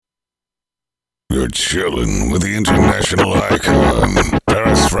You're chillin' with the international icon,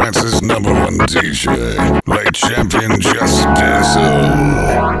 Paris, France's #1 DJ, late champion Just Dizzle.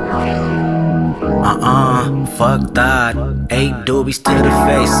 Fuck that. 8 doobies to the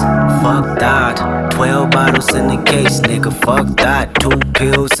face. Fuck that. 12 bottles in the case, nigga. Fuck that. 2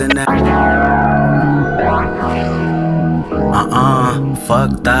 pills in the.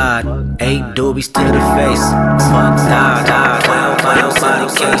 Fuck that. 8 doobies to the face. Fuck that. 12 bottles in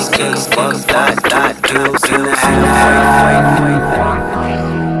the case. Fuck that. Pills in the halfway.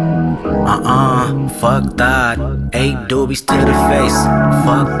 Fuck that. 8 doobies to the face.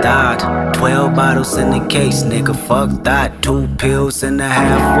 Fuck that. 12 bottles in the case, nigga. Fuck that. 2 pills in the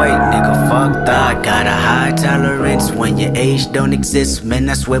halfway, nigga. Fuck that. Got a high tolerance when your age don't exist. Man,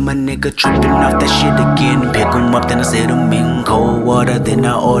 I swear my nigga tripping off that shit again. Pick 'em up, then I set 'em in cold water. Then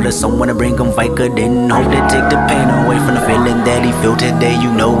I order someone to bring 'em Vicodin. Hope they take the pain away from the feeling that he feel today.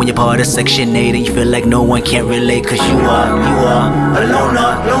 You know when you're part of Section 8 and you feel like no one can relate. Cause you are a loner.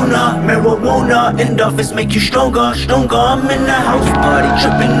 Marijuana endorphins make you stronger. I'm in the house party,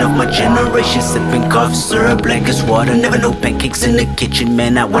 tripping off my generation, sipping cough syrup like it's water. Never no pancakes in the kitchen,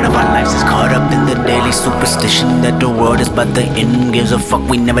 man. Not one of our lives is caught up in the daily superstition that the world is about to end. Gives a fuck,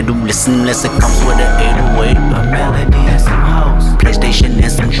 we never do listen unless it comes with an 808. A melody and some hoes, PlayStation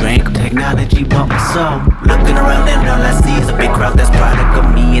and some drink. Technology bought my soul. Looking around and all I see is a big crowd that's product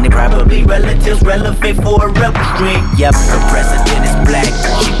of me, and they probably relatives relevant for a rebel string. Yep, her president is black,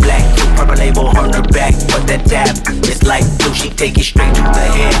 she black. Purple label on her back, but that tab is like blue. She take it straight to the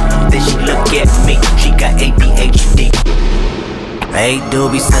head, then she look at me. She got ADHD. 8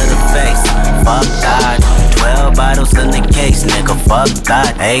 doobies to the face, fuck that. 12 bottles in the case, nigga, fuck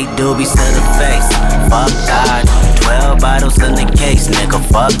that. 8 doobies to the face, fuck that. 12 bottles in the case, nigga,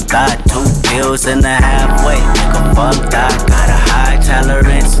 fuck that. 2 pills in the halfway, nigga, fuck that. Got a high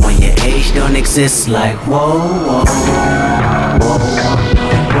tolerance when your age don't exist. Like whoa, whoa, whoa, whoa,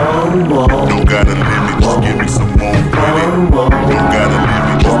 whoa. Don't got a limit, just give me some more credit. Don't got a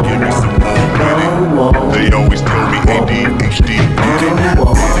limit, just give me some more credit. They always tell me ADHD. You can have it,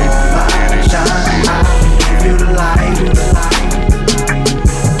 shine, give you the light.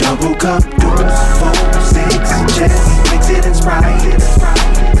 Double cup, deuce, 4, 6, just mix it in Sprite.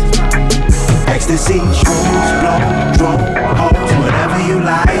 Ecstasy, shrooms, blow, drone, hoes, whatever you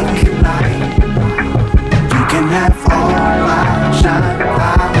like. You can have all my shine,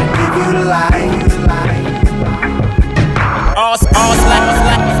 I'll give you the light. All satellite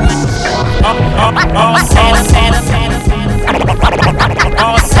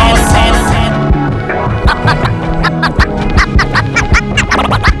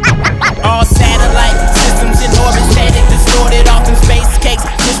systems in orbit, static, distorted, off in space cakes.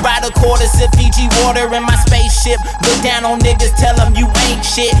 Just ride a quarter, sip Fiji water in my spaceship. Look down on niggas, tell them you ain't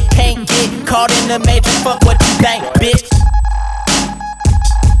shit. Can't get caught in the matrix, fuck what you think, bitch.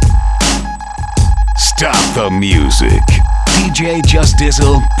 Stop the music. DJ Just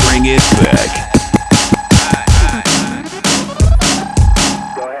Dizzle, bring it back.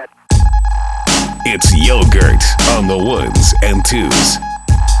 It's yogurt on the 1s and 2s.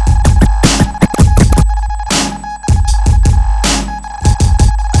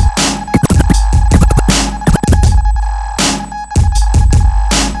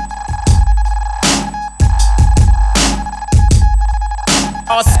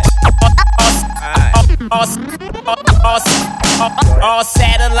 All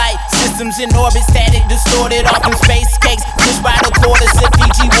satellite systems in orbit, static, distorted, off in space cakes. Just by the quarter, sip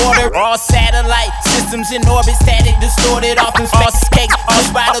Fiji water. All satellite systems in orbit, static, distorted, off in space cakes.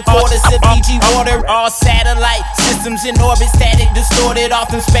 Just by the quarter, sip Fiji water. All satellite systems in orbit, static, distorted,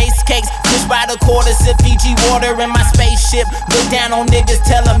 off in space cakes. Just by the quarter, sip Fiji water in my spaceship. Look down on niggas,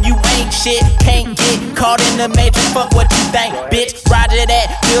 tell them you ain't shit. Can't get caught in the matrix, fuck what you think, bitch. Roger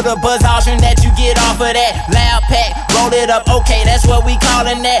that, feel the buzz option that you get off of that. Loud pack, roll it up, okay, that's what we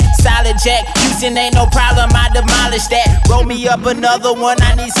callin' that. Solid jack, Houston ain't no problem, I demolish that. Roll me up another one,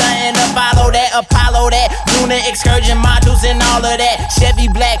 I need something to follow that. Apollo that, lunar excursion modules and all of that.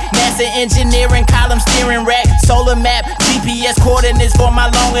 Chevy black, NASA engineering, column steering rack. Solar map, GPS coordinates for my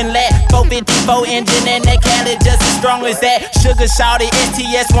long and lat. 454 engine and that Cali just as strong as that. Sugar shawty,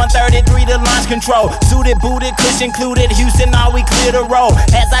 STS 133 to launch control. Suited, booted, cush included, Houston, all we clear the road.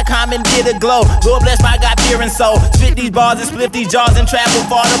 As I commandeer the glow, Lord bless my God, fear and soul. Spit these bars and split these jaws and travel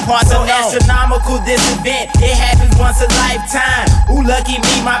far the parts so astronomical this event, it happens once a lifetime. Ooh, lucky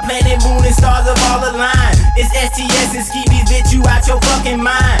me, my planet, moon, and stars have all aligned. It's STS and ski these bitch you out your fucking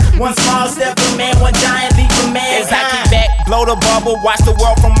mind. One small step for man, one giant leap for man. as I keep back, blow the bubble, watch the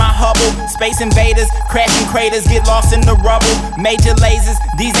world from my Hubble. Space invaders, crashing craters, get lost in the rubble. Major lasers,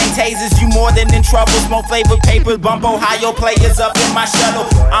 these ain't tasers, you more than in trouble. Smoke flavored papers, bump Ohio players up in my shuttle.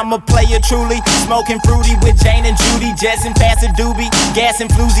 I'm a player truly, smoking fruity with Jane and Judy. Jetting past a doobie, gassing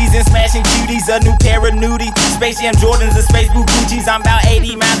floozies and smashing cuties. A new pair of nudie, Space Jam Jordans and Space Blue Gucci's. I'm about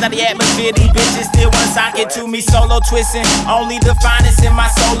 80 miles out the atmosphere, these bitches still want socket to me. Solo twisting, only the finest in my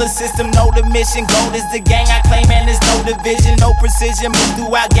solar system. Know the mission, gold is the gang I claim and there's no division. No precision, move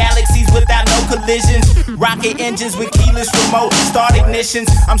throughout galaxies without no collisions. Rocket engines with keyless remote, start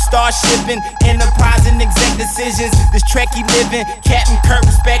ignitions. I'm starshipping, enterprise and exec decisions. This Trekkie living, Captain Kirk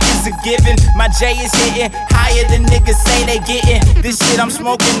respect is a given. My J is hitting, higher than niggas say they getting. This shit I'm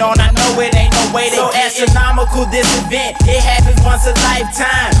smoking on, I know it ain't no way they so getting. Astronomical this event, it happens once a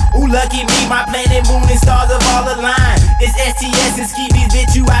lifetime. Ooh, lucky me, my planet, moon and stars have all aligned. It's STS and Skeebies,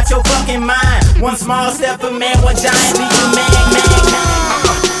 bitch, you out your fucking mind. One small step for man, one giant leap for man.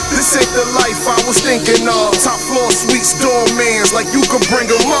 This ain't the life I was thinking of. Top floor suites, doormans, like you could bring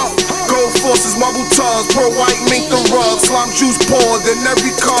them up. Gold forces, marble tubs, pearl white, mink the rug. Slime juice poured in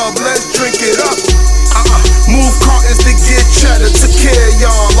every cup, let's drink it up. Move cartons to get cheddar, to care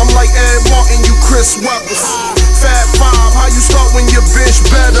y'all. I'm like Ed Martin, you Chris Weathers. Fat Five, how you start when you bench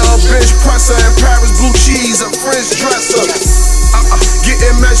better? Bench presser in Paris, blue cheese, a French dresser.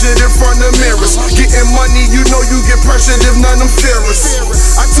 Getting measured in front of mirrors. Getting money, you know you get pressured if none of them fear us.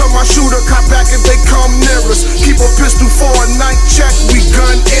 I tell my shooter, cop back if they come near us. Keep a pistol for a night check, we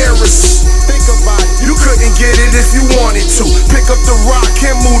gun heiress. Think about it, you couldn't get it if you wanted to. Pick up the rock,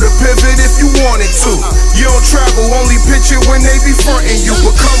 can't move the pivot if you wanted to. You don't travel, only pitch it when they be frontin' you.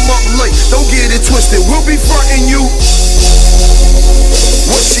 But come up late, don't get it twisted, we'll be frontin' you.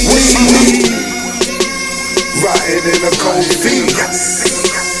 What she need? Riding in a cold V.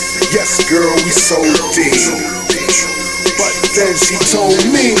 Yes, girl, we so deep. But then she told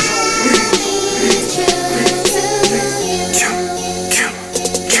me,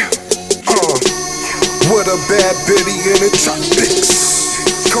 what a bad bitty in the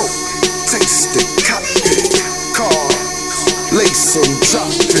tropics. Go, taste it, cop it. Car, lace 'em,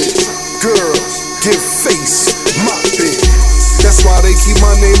 drop it. Girls, give face, mop it. That's why they keep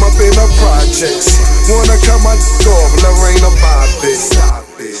my name up in the projects. Wanna cut my off, Lorraine about it.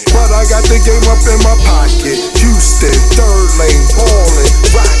 But I got the game up in my pocket. Houston, third lane, ballin',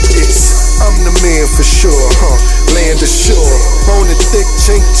 Rockets. I'm the man for sure, land ashore. Bone a thick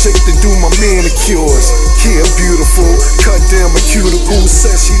chick to do my manicures. Here, beautiful, cut down my cuticle.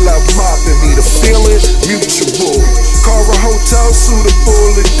 Says she love mopping me, the feeling mutual. Call a hotel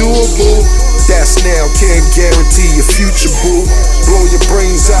suitable and doable. That's now, can't guarantee your future, boo. Blow your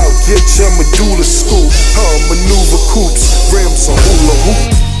brains out, get your medulla scoop. Maneuver coops, rims on hula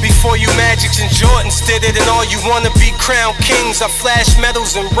hoop. Before you Magics and Jordans did it, and all you wanna be crown kings. I flash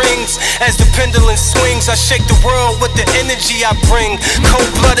medals and rings as the pendulum swings. I shake the world with the energy I bring.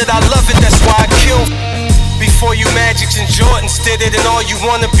 Cold-blooded, I love it, that's why I kill. Before you Magics and Jordans did it, and all you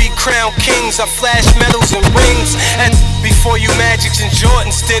wanna be crown kings. I flash medals and rings. And before you Magics and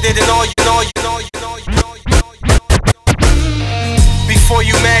Jordans did it, and all you know. Before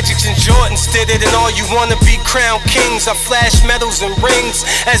you Magics and Jordans did it, and all you wanna be crown kings. I flash medals and rings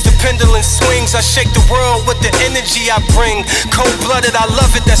as the pendulum swings. I shake the world with the energy I bring. Cold-blooded, I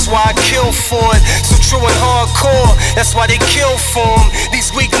love it, that's why I kill for it. So true and hardcore, that's why they kill for 'em.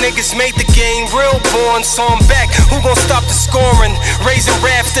 These weak niggas made the game real born, so I'm back. Who gon' stop the scoring? Raising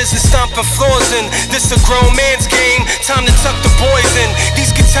rafters and stomping floors in. This a grown man's game, time to tuck the boys in.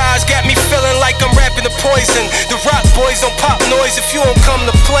 These guitars got me feeling like I'm rapping the poison. The rock boys don't pop noise if you don't come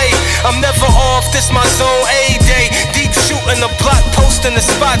to play. I'm never off, this my zone A day. Deep shooting the block, posting the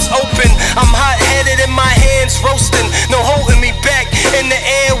spots open. I'm hot-headed in my hands roasting, no holding me back. In the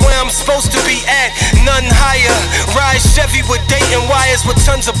air where I'm supposed to be at, none higher. Ride Chevy with Dayton wires with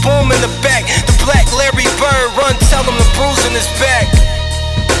tons of boom in the back. The black Larry Bird run, tell him the bruise in his back.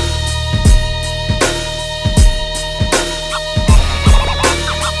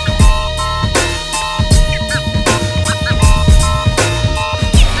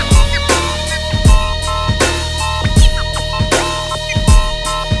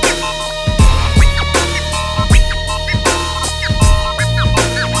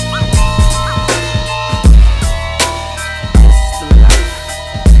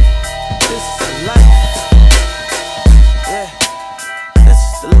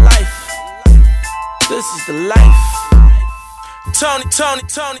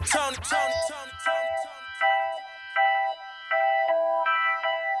 Tony.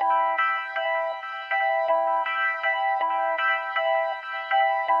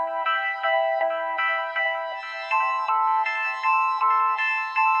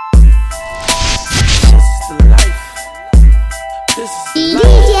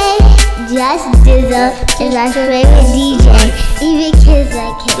 Just Dizzle is my favorite DJ. Even kids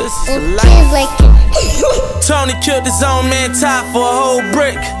like him. Kids like him. Tony killed his own man Ty for a whole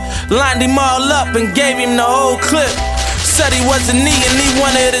brick. Lined him all up and gave him the whole clip. Said he wasn't eating, he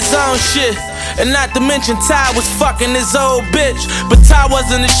wanted his own shit. And not to mention Ty was fucking his old bitch. But Ty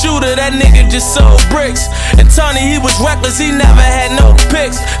wasn't a shooter, that nigga just sold bricks. And Tony, he was reckless, he never had no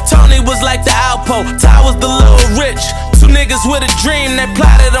pics. Tony was like the Alpo, Ty was the little rich. Two niggas with a dream that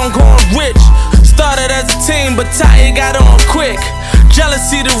plotted on going rich. Started as a team, but Ty got on quick.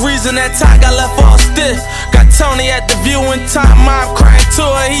 Jealousy the reason that Ty got left all stiff. Got Tony at the viewing time, mom crying to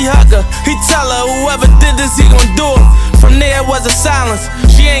her, he hug her. He tell her, whoever did this, he gon' do it. From there was a silence.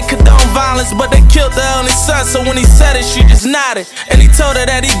 She ain't condone violence, but they killed their only son. So when he said it, she just nodded. And he told her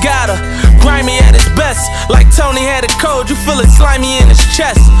that he got her. Grimy at his best, like Tony had a cold. You feel it slimy in his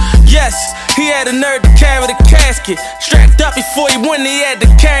chest. Yes, he had a nerve to carry the casket. Strapped up before he went, he had to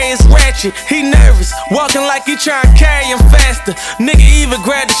carry his ratchet. He nervous, walking like he trying to carry him faster. Nigga even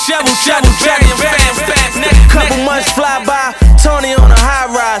grabbed the shovel, carry him faster. Couple months fly by, Tony on a high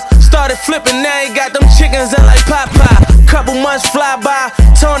rise. Started flipping, now he got them chickens in like Popeye. Couple months fly by,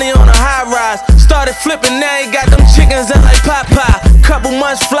 Tony on a high rise. Started flipping, now he got them chickens in like Popeye. Couple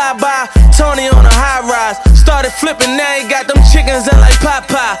months fly by, Tony on a high rise. Started flipping, now he got them chickens in like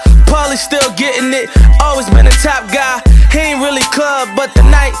Popeye. Paulie still getting it, always been a top guy. He ain't really club, but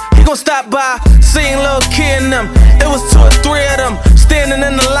tonight he gon' stop by. Seen Lil' Kid and them, it was 2 or 3 of them standing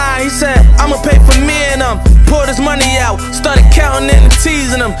in the line. He said, I'ma pay for me and them. Pulled his money out, started counting in and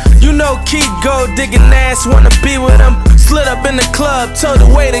teasing him. You know Keith gold digging ass, wanna be with him. Slid up in the club, told the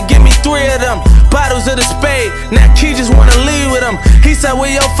waiter give me 3 of them bottles of the spade. Now Key just wanna leave with him. He said,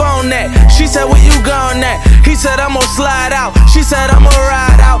 where your phone at? She said, where you gone at? He said, I'm gon' slide out. She said, I'm gon'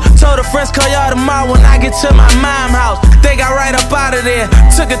 ride out. Told her friends call y'all tomorrow when I get to my mom house. They got right up out of there,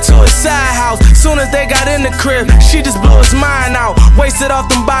 took her to his side house. Soon as they got in the crib, she just blew his mind out. Wasted off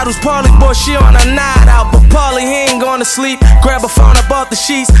them bottles, Paulie boy, she on a night out. But Paulie, he ain't going to sleep. Grab her phone up off the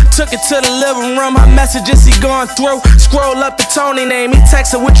sheets, took it to the living room. Her messages he going through. Scroll up the Tony name, he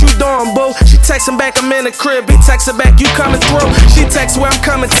text her, what you doing, boo? She text him back, I'm in the crib. He text her back, you coming through? She text where I'm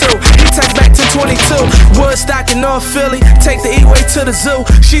coming to. He text back to 22. Woodstock in North Philly, take the E-way to the zoo.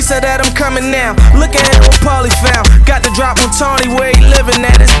 She said that I'm coming now. Look at what Paulie found. Got the drop on Tony where he living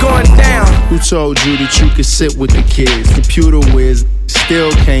at, it's going down. Who told you that you could sit with the kids? Computer whiz,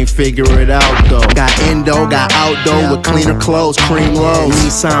 still can't figure it out though. Got Indo, got outdoor with cleaner clothes, cream lows.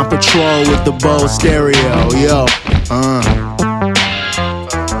 Nissan Patrol with the Bose stereo, yo.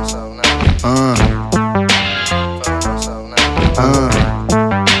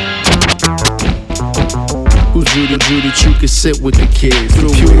 Who drew that you could sit with the kids?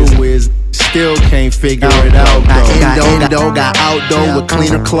 Computer whiz, still can't figure it out though. Got Indo, got outdoor with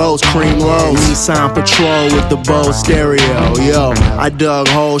cleaner clothes, cream lows. Nissan Patrol with the Bose stereo, yo. I dug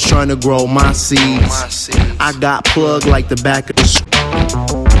holes trying to grow my seeds. I got plugged like the back of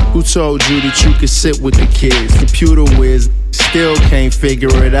the Who told you that you could sit with the kids? Computer whiz, still can't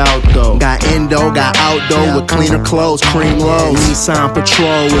figure it out though. Got Indo, got outdoor with cleaner clothes, cream lows. Nissan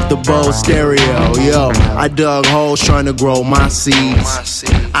Patrol with the Bose stereo, yo. I dug holes trying to grow my seeds.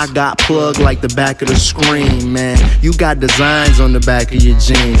 I got plugged like the back of the screen, man. You got designs on the back of your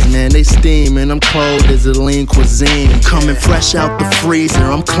jeans, man. They steaming, I'm cold as a lean cuisine. Coming fresh out the freezer,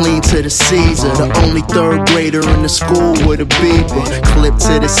 I'm clean to the Caesar. The only 3rd grader in the school with a beeper. Clip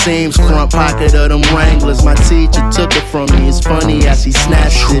to the seams, front pocket of them Wranglers. My teacher took it from me, it's funny as he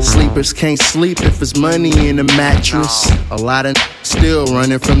snatched it. Sleepers can't sleep if it's money in the mattress. A lot of still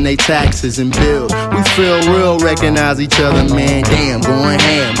running from they taxes and bills. We feel real, recognize each other, man. Damn, going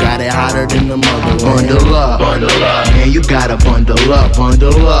ham. Got it hotter than the mother. Bundle up, man, you gotta bundle up,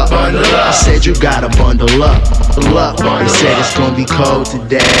 bundle up, bundle up. I said you gotta bundle up, bundle up. They said it's gonna be cold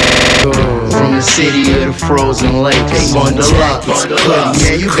today. From the city of the frozen lakes. Bundle up,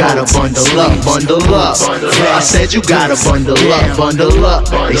 man, you gotta bundle up, bundle up. I said you gotta bundle up, bundle up.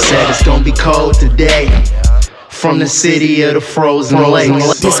 They said it's gonna be cold today. From the city of the frozen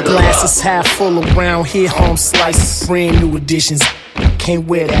lakes. This glass is half full around here, home slices, brand new additions. Can't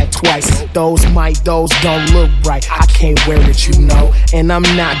wear that twice. Those don't look right. I can't wear it, you know. And I'm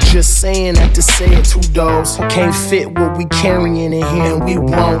not just saying that to say it to those. Can't fit what we carrying in here, and we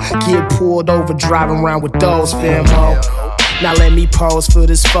won't get pulled over driving around with those, famo. Now let me pose for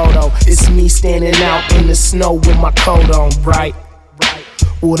this photo. It's me standing out in the snow with my coat on, right?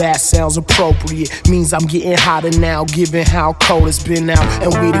 Well, that sounds appropriate. Means I'm getting hotter now, given how cold it's been out.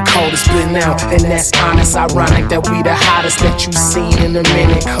 And we the coldest been out. And that's honest, ironic that we the hottest that you seen in a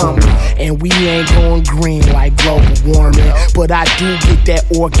minute coming. And we ain't going green like global warming. But I do get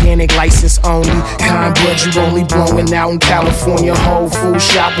that organic license only kind, but you only blowing out in California. Whole Food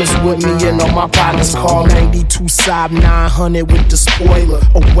shoppers with me and all my partners. Call 92 Saab 900 with the spoiler.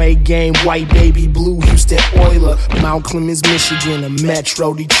 Away game, white baby blue, Houston Oiler. Mount Clemens, Michigan, a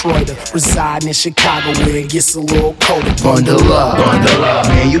Metro Detroiter. Residing in Chicago where it gets a little colder. Bundle up,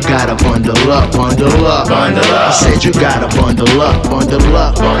 man, you gotta bundle up, bundle up. I said you gotta bundle up, bundle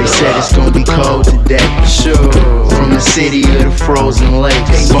up. They said it's gonna be cold today. Sure. From the city of the frozen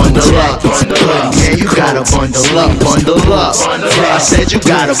lakes. Bundle up, man, you gotta bundle up, bundle up. I said you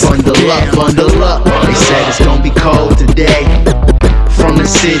gotta bundle up, bundle up. They said it's gonna be cold today. From the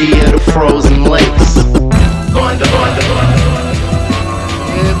city of the frozen lakes. Bundle.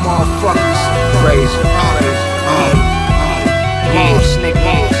 Yeah, motherfuckers, crazy.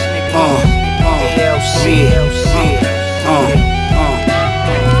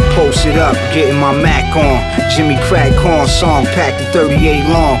 Post it up, getting my Mac on. Jimmy Crack Corn song, packed to 38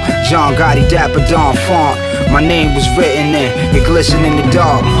 long. John Gotti Dapper Don font. My name was written in, it glistened in the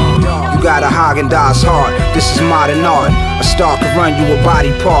dark. You got a Haagen-Dazs heart, this is modern art. A star could run you a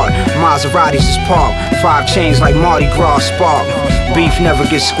body part. Maseratis is parked, 5 chains like Mardi Gras spark. Beef never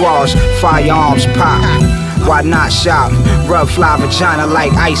gets squashed, firearms pop. Why not shop? Rub fly vagina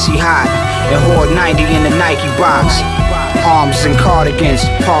like icy hot. And Hoard 90 in the Nike box. Arms and cardigans,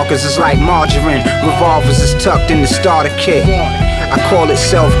 Parkers is like margarine. Revolvers is tucked in the starter kit. I call it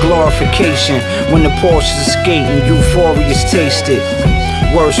self-glorification. When the Porsches escape and euphoria's tasted.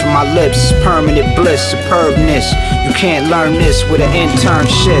 Words from my lips is permanent bliss, superbness. You can't learn this with an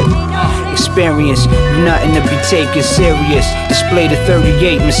internship. Experience, you nothing to be taken serious. Display the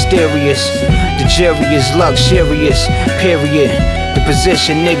 38 mysterious. The jury is luxurious, period. The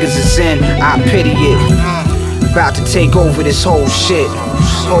position niggas is in, I pity it. About to take over this whole shit.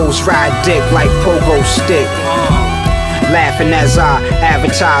 Hoes ride dick like pogo stick. Laughing as I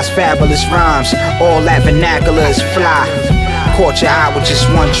advertise fabulous rhymes. All that vernacular is fly. Caught your eye with just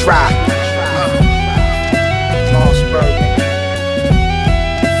one try.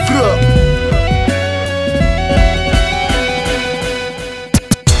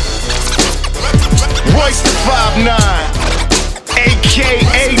 Royce the 5'9",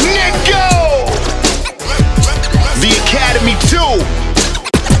 a.k.a. Nico. The Academy 2.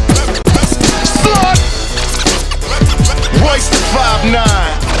 Slug. Royce the 5'9",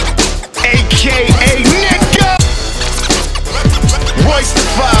 a.k.a. Nico. Royce the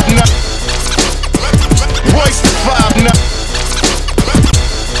 5'9". Royce the 5'9".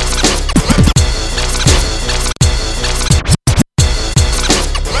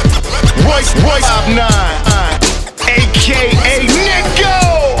 Royce 5'9", a.k.a. Nico.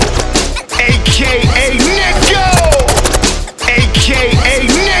 A.k.a. Nico. A.k.a.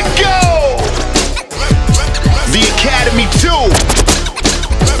 Nico. The Academy 2.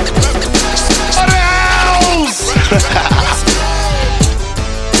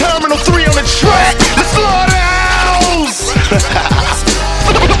 Terminal 3 on the track. The slaughterhouse.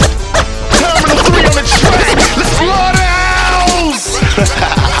 Terminal 3 on the track. The slaughterhouse.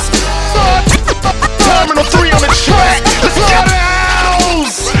 Terminal 3 on the track. The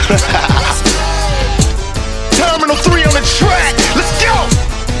slaughterhouse. Terminal 3 on the track. Let's go.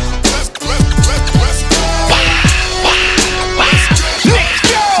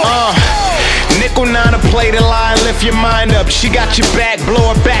 Nickel 9 to play the line, lift your mind up. She got your back,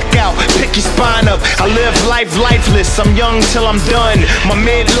 blow her back out, pick your spine up. I live life lifeless, I'm young till I'm done. My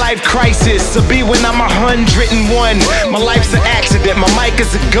midlife crisis will be when I'm 101. My life's an accident, my mic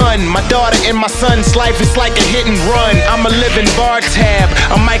is a gun. My daughter and my son's life is like a hit and run. I'm a living bar tab,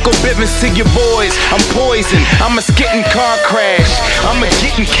 I'm Michael Bivins to your boys. I'm poison, I'm a skitting car crash. I'm a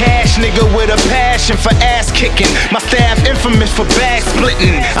getting cash nigga with a passion for ass kicking. My staff infamous for bag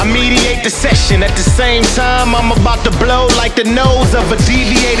splitting. I mediate the session, at the same time I'm about to blow like the nose of a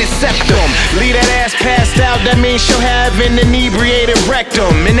deviated septum. Leave that ass passed out, that means she'll have an inebriated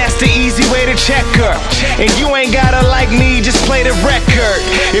rectum. And that's the easy way to check her. And you ain't gotta like me, just play the record.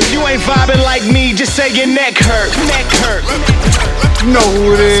 If you ain't vibing like me, just say your neck hurt. Neck hurt. You know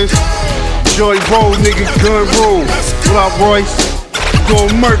who it is. Joy Roll, nigga, gun rule. What up, Royce?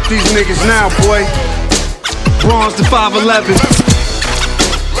 Gonna murk these niggas now, boy. Bronze to 5'11".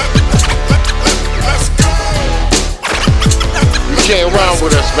 Can't rhyme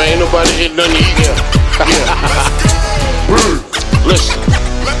with us, man. Ain't nobody hit none of you. Yeah. Listen.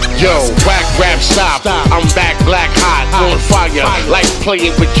 Yo, whack rap stop. I'm back black hot. on fire, like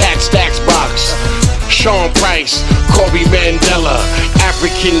playing with Cat Stacks box. Sean Price, Corey Mandela,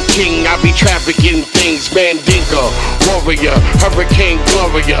 African king, I be trafficking things. Mandinka, warrior, Hurricane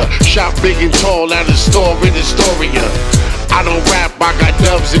Gloria, shot big and tall out of store in Astoria. I don't rap, I got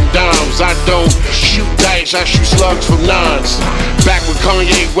dubs and dimes. I don't shoot dice, I shoot slugs from nines. Back when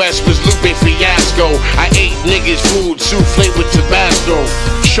Kanye West was Lupe Fiasco, I ate niggas' food, souffle with Tabasco.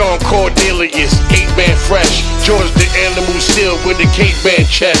 Sean Cordelius, 8-man fresh. George the Animal Steel with a caveman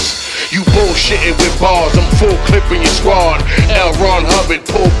chest. You bullshitting with bars, I'm full clipping your squad. L. Ron Hubbard,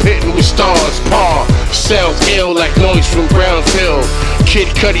 pulpitting with stars. Paw, sounds ill like noise from Brownsville. Kid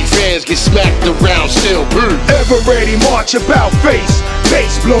Cudi fans get smacked around still. Ever ready, march about face.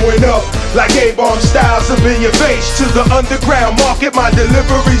 Bass blowing up like A-bomb styles up in your face. To the underground market, my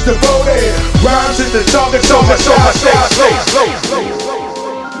deliveries devoted. Rhymes at the target, so my face.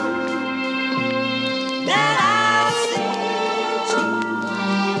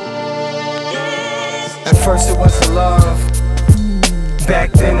 At first it wasn't love,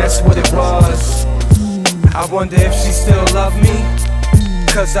 back then that's what it was. I wonder if she still loved me,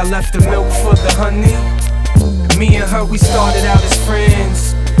 cause I left the milk for the honey. Me and her, we started out as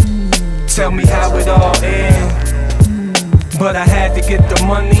friends. Tell me how it all ended, but I had to get the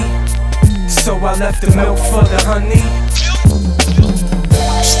money, so I left the milk for the honey.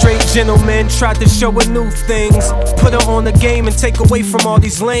 Straight gentleman, tried to show her new things. Put her on the game and take away from all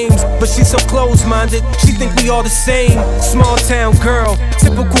these lames. But she's so close-minded, she think we all the same. Small town girl,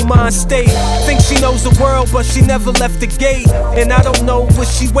 typical mind state. Think she knows the world, but she never left the gate. And I don't know what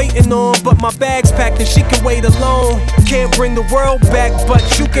she waiting on, but my bag's packed and she can wait alone. Can't bring the world back, but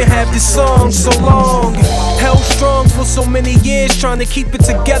you can have this song so long. Held strong for so many years, trying to keep it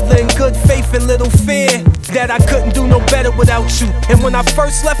together in good faith and little fear that I couldn't do no better without you. And when I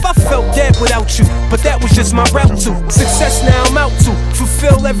first left, I felt dead without you, but that was just my route to success. Now I'm out to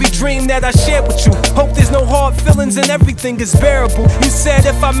fulfill every dream that I shared with you. Hope there's no hard feelings and everything is bearable. You said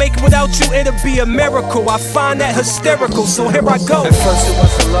if I make it without you, it'll be a miracle. I find that hysterical, so here I go. At first it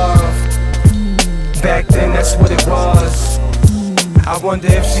wasn't love, back then that's what it was. I wonder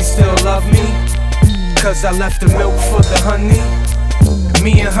if she still loved me, cause I left the milk for the honey.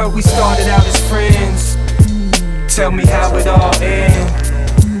 Me and her, we started out as friends. Tell me how it all ended,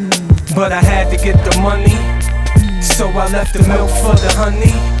 but I had to get the money, so I left the milk for the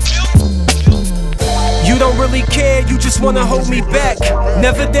honey. You don't really care, you just wanna hold me back.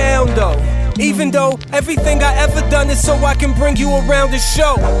 Never down though, even though everything I ever done is so I can bring you around and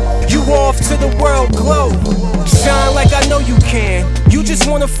show you off to the world glow. Shine like I know you can. You just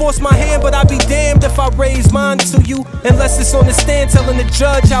wanna force my hand, but I'd be damned if I raise mine to you, unless it's on the stand telling the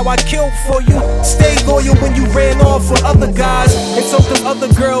judge how I killed for you. Stay loyal when you ran off with other guys and told them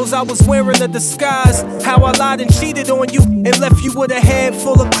other girls I was wearing a disguise. How I lied and cheated on you and left you with a head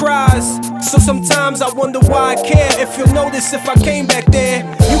full of cries. So sometimes I wonder why I care. If you'll notice, if I came back there,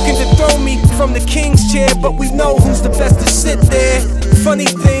 you can dethrone me from the king's chair, but we know who's the best to sit there. Funny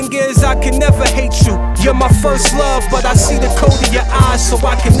thing is, I can never hate you. You're my first love, but I see the code in your eyes, so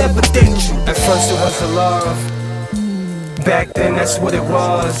I can never date you. At first it wasn't love, back then that's what it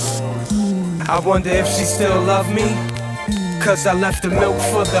was. I wonder if she still loved me, cause I left the milk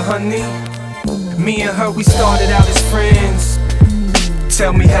for the honey. Me and her, we started out as friends.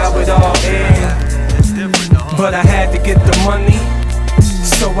 Tell me how it all ended, but I had to get the money,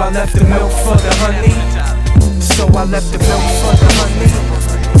 so I left the milk for the honey. So I left the milk for the honey.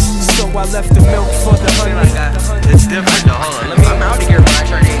 So I left the milk for the honey. It's different though, hold on. Let me come out of here when I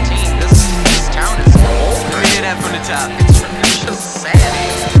turn 18. This town is old. Let me hear that from the top. It's just sad.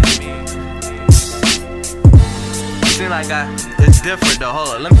 Seem like it's different though, hold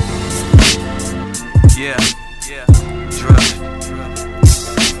on. Let me. Yeah. Drug.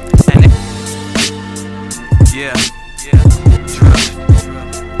 And it. Yeah. Drug.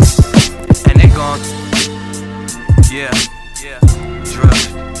 And they gone. Yeah. Drug.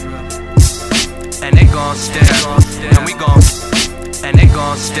 And they gon' stare, and we gon', and they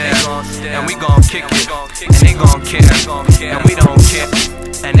gon' stare, and we gon' kick it, and they gon' care, and we don't care.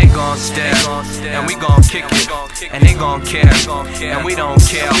 And they gon' stare, and we gon' kick it, and they gon' care, and we don't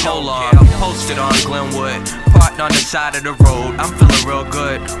care. Hold on, I'm posted on Glenwood, parked on the side of the road. I'm feeling real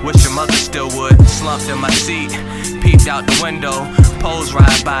good, wish your mother still would. Slumped in my seat, peeped out the window, poles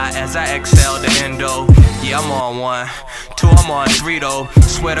ride by as I exhale the endo. Yeah, I'm on 1, 2, I'm on 3 though.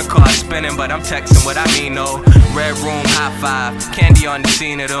 Swear the car's spinning, but I'm texting what I mean though. Red room, high five, candy on the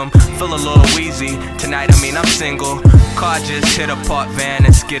scene of them. Feel a little wheezy, tonight I mean I'm single. Car just hit a park van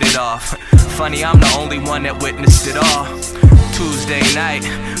and skid it off. Funny, I'm the only one that witnessed it all. 2 Tuesday night,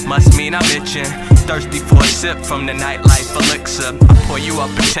 must mean I'm itching. Thirsty for a sip from the nightlife elixir. I pour you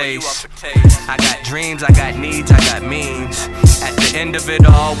up a taste. I got dreams, I got needs, I got means. At the end of it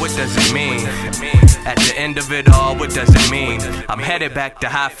all, what does it mean? At the end of it all, what does it mean? I'm headed back to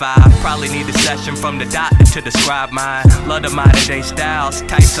high five. Probably need a session from the doctor to describe mine. Love the modern day styles,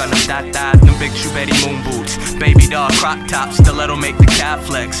 tights on them dot-dot, them big shoe Betty Moon boots. Baby doll crop tops, stiletto make the calf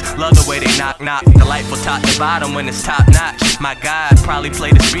flex. Love the way they knock, delightful top to bottom when it's top notch. My God, probably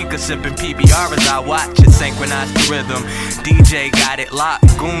play the speaker sipping PBR as I watch it synchronize the rhythm. DJ got it locked,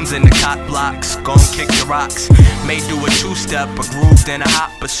 goons in the cock blocks, gon' kick the rocks. May do a two-step, a groove, then a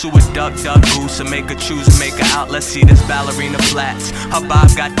hop, pursue a duck, goose, and make a choose and make a out. Let's see this ballerina flats. Her bob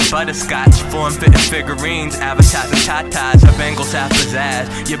got the butterscotch, form-fitting figurines, advertising tatas. Her bangles half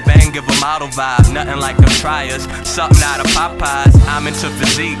pizzazz. Your bang give a model vibe, nothing like them triers. Something out of Popeyes. I'm into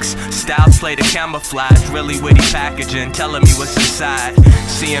physiques, styles play the camouflage. Really witty packaging, telling me what's inside.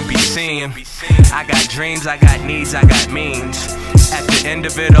 CNBC. I got dreams, I got needs, I got means. At the end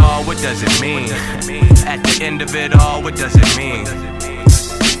of it all, what does it mean? At the end of it all, what does it mean?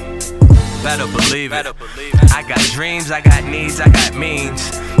 Better believe it. I got dreams, I got needs, I got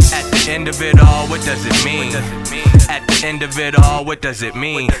means. At the end of it all, what does it mean? At the end of it all, what does it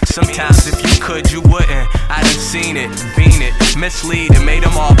mean? Sometimes if you could, you wouldn't. I done seen it, been it, mislead and made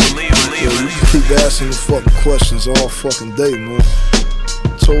them all believe. Yo, you keep asking the fucking questions all fucking day, man.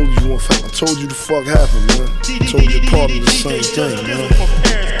 I told you the fuck happened, man. I told you part of the same thing, man.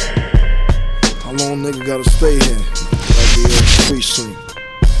 How long nigga gotta stay here? Like the precinct.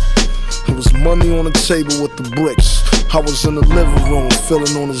 There was money on the table with the bricks. I was in the living room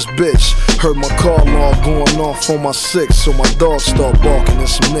feeling on this bitch. Heard my car alarm going off on my 6, so my dog start barking and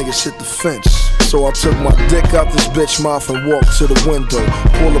some niggas hit the fence. So I took my dick out this bitch mouth and walked to the window.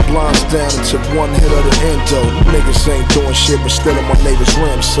 Pulled the blinds down and took one hit of the endo. Niggas ain't doing shit but still in my neighbor's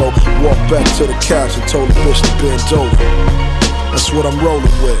rim. So walked back to the couch and told the bitch to bend over. That's what I'm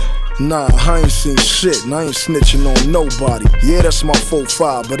rolling with. Nah, I ain't seen shit and I ain't snitching on nobody. Yeah, that's my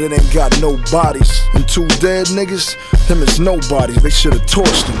 4-5, but it ain't got no bodies. And 2 dead niggas, them is nobodies. They should've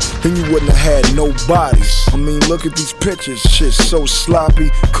torched them, then you wouldn't have had no bodies. I mean, look at these pictures, shit so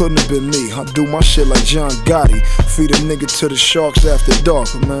sloppy. Couldn't have been me, I do my shit like John Gotti. Feed a nigga to the sharks after dark,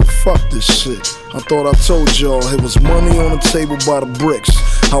 but man, fuck this shit. I thought I told y'all it was money on the table by the bricks.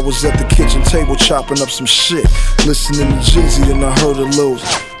 I was at the kitchen table chopping up some shit, listening to Jeezy, then I heard a little.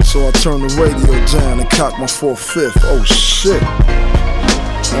 So I turned the radio down and cocked my 4/5. Oh shit.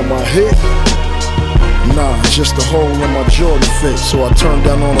 Am I hit? Nah, just a hole in my Jordan fit. So I turned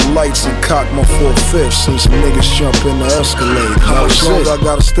down all the lights and cocked my 4/5. Seen some niggas jump in the Escalade. How much longer I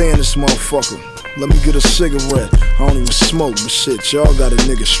gotta stay in this motherfucker? Let me get a cigarette. I don't even smoke, but shit, y'all got a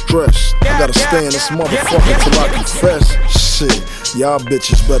nigga stressed. I gotta stay in this motherfucker till I confess. Shit, y'all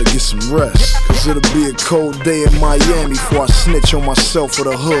bitches better get some rest. Cause it'll be a cold day in Miami before I snitch on myself for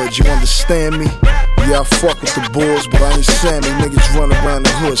the hood. You understand me? Yeah, I fuck with the boys, but I ain't Sammy. Niggas run around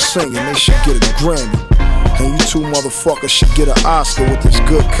the hood singing, they should get a Grammy. And you two motherfuckers should get an Oscar with this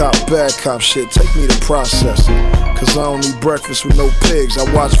good cop, bad cop shit. Take me to processing. Cause I don't eat breakfast with no pigs. I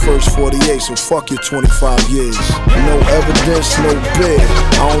watch First 48, so fuck your 25 years. No evidence, no bid.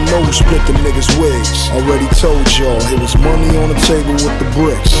 I don't know who split the niggas' wigs. Already told y'all, it was money on the table with the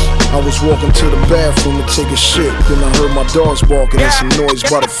bricks. I was walking to the bathroom to take a shit. Then I heard my dogs barking and some noise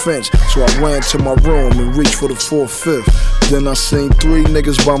by the fence. So I ran to my room and reached for the 4/5. Then I seen 3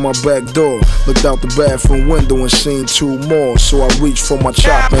 niggas by my back door. Looked out the bathroom window and seen 2 more. So I reached for my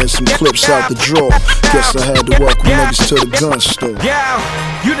chopper and some clips out the drawer. Guess I had to welcome niggas to the gun store. Yeah,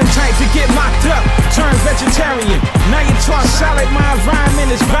 you the type to get locked up, turn vegetarian. Now you talk solid, my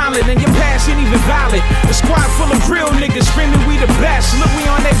environment is violent and your past ain't even valid. A squad full of real niggas screaming we the best. Look, we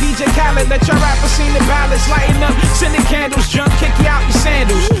on that DJ Khaled, let your rappers sing the ballads, lighting up, sending candles, jump, kick you out your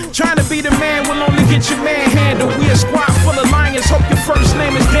sandals. Trying to be the man will only get your man handled. We a squad full of lions, hope your first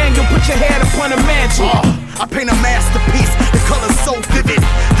name is Daniel. Put your head upon a mantle. I paint a masterpiece, the color's so vivid.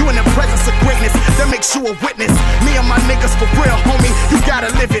 You in the presence of greatness, that makes you a witness. Me and my niggas for real, homie, you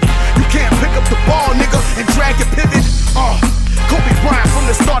gotta live it. You can't pick up the ball, nigga, and drag your pivot. Kobe Bryant from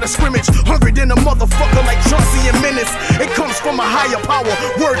the start of scrimmage, hungry than a motherfucker like Chauncey and Menace. It comes from a higher power,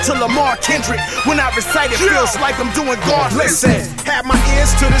 word to Lamar, Kendrick. When I recite it, feels like I'm doing God. Listen, had my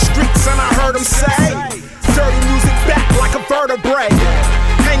ears to the streets and I heard them say, dirty music back like a vertebrae.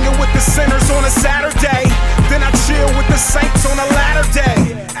 Hanging with the sinners on a Saturday, then I chill with the saints on a latter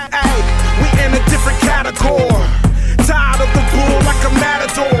day. Ay, we in a different category. Tired of the bull like a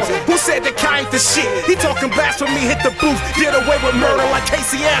matador. Who said the K ain't the shit? He talking blasphemy, hit the booth, get away with murder like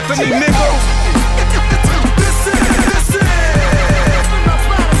Casey Anthony, nigga. Listen.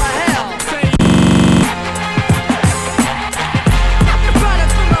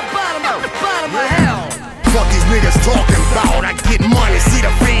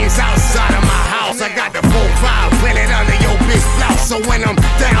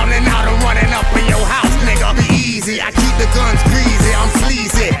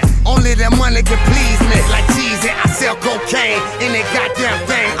 make it please me. Like cheesy, I sell cocaine in that goddamn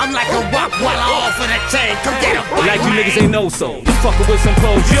thing. I'm like a rock while I offer the chain. Come get him. Like you niggas ain't no soul. You fuckin' with some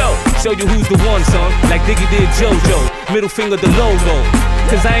cold Joe. Show you who's the one, son. Like Diggy did JoJo. Middle finger the logo.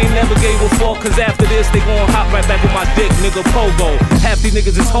 Cause I ain't never gave a fuck. Cause after this they gon' hop right back with my dick, nigga pogo. Half these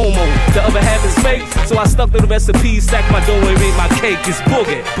niggas is homo, the other half is fake. So I stuck to the recipes, stack my dough and made my cake. It's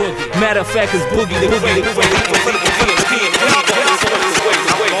boogie. Matter of fact, it's boogie. The boogie.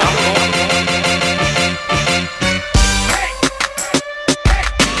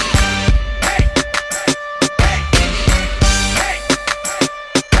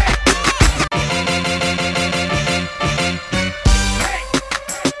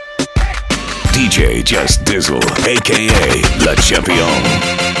 DJ Just Dizzle, aka Le Champion.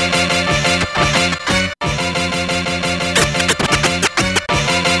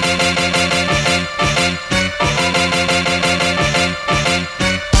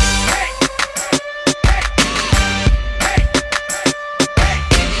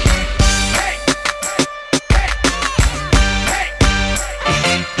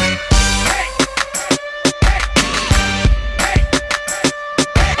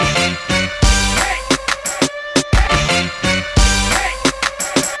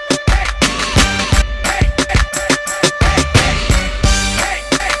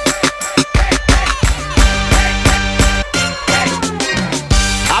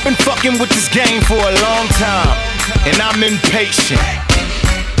 With this game for a long time, and I'm impatient.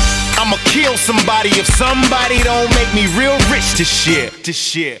 I'ma kill somebody if somebody don't make me real rich this year.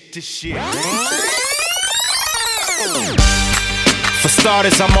 For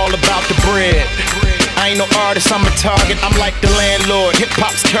starters, I'm all about the bread. I ain't no artist, I'm a target, I'm like the landlord.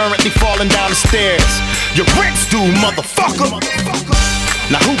 Hip-hop's currently falling down the stairs. Your rent's due, motherfucker.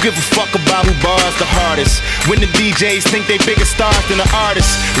 Now who give a fuck about who bars the hardest? When the DJs think they bigger stars than the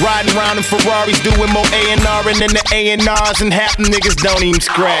artists. Riding around in Ferraris doing more A&R than the A&Rs, and half the niggas don't even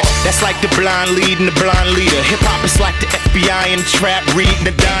scratch. That's like the blind lead and the blind leader. Hip-hop is like the FBI and the trap reading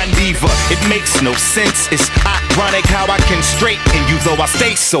the Don Diva. It makes no sense, it's ironic how I can straighten you though I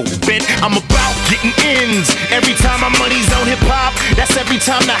stay so bent. I'm about getting ends. Every time my money's on hip-hop, that's every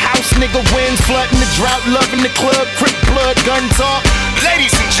time the house nigga wins. Flooding the drought, loving the club, crip blood, gun talk.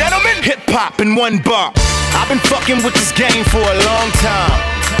 Ladies and gentlemen, hip-hop in one bar. I've been fucking with this game for a long time,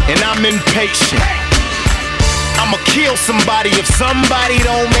 and I'm impatient. I'ma kill somebody if somebody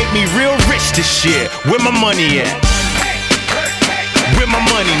don't make me real rich this year. Where my money at? Where my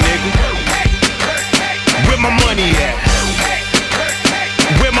money, nigga? Where my money at?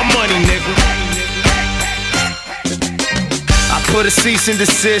 Where my money, nigga? I put a cease and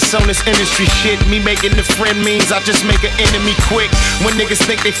desist on this industry shit. Me making the friend means I just make an enemy quick. When niggas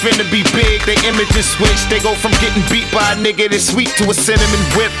think they finna be big, they images switch. They go from getting beat by a nigga that's sweet to a cinnamon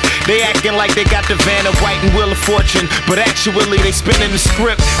whip. They acting like they got the Vanna White and Wheel of Fortune, but actually they spinning the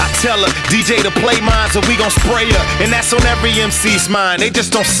script. I tell her, DJ to play mines or we gon' spray her. And that's on every MC's mind, they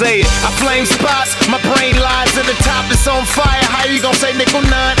just don't say it. I flame spots, my brain lies at the top, it's on fire. How you gon' say nickel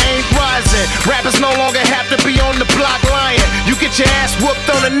 9 ain't rising? Rappers no longer have to be on the block lying. You get your ass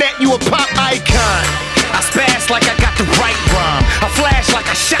whooped on the net, you a pop icon. I spaz like I got the right rhyme. I flash like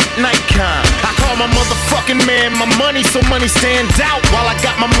I shot Nikon. I call my motherfucking man my money, so money stands out while I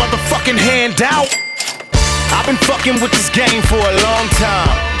got my motherfucking hand out. I've been fucking with this game for a long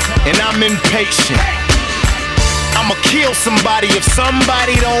time, and I'm impatient. I'ma kill somebody if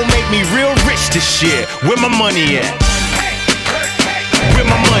somebody don't make me real rich this year. Where my money at? Where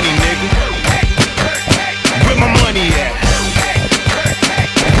my money, nigga? Where my money at?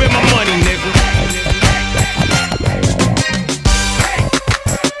 Where my money, nigga?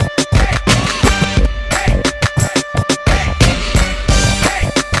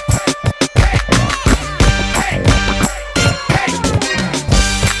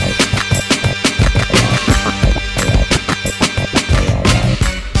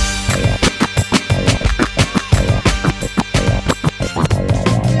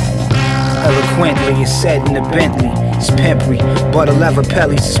 Eloquently, it's said in the Bentley. It's pimply, but the leather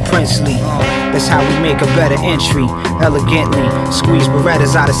pellies is princely. That's how we make a better entry. Elegantly, squeeze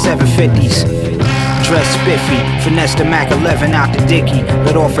Berettas out of 750s. Dress spiffy, finesse the Mac 11 out the dicky.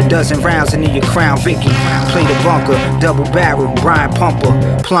 Let off a dozen rounds into your Crown Vicky. Play the bunker, double barrel, Brian Pumper.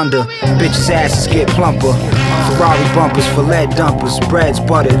 Plunder, bitches' asses get plumper. Ferrari bumpers for lead dumpers. Bread's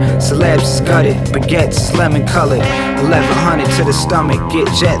buttered, celebs is gutted. Baguettes is lemon colored. 1100 to the stomach, get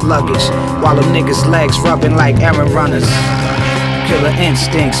jet luggage. While them niggas' legs rubbing like errand runners. Killer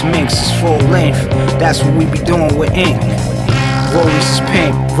instincts, minx is full length. That's what we be doing with ink. Rollies is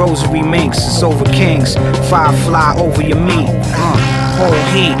pink, rosary minks, it's over kings. Fire fly over your meat. whole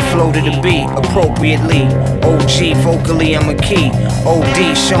heat, flow to the beat appropriately. OG vocally, I'm a key.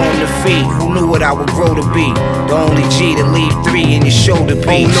 OD showing the feet. Who knew what I would grow to be? The only G to leave 3 in your shoulder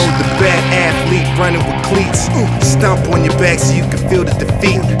piece. Oh no, the bad athlete running with cleats. Stomp on your back so you can feel the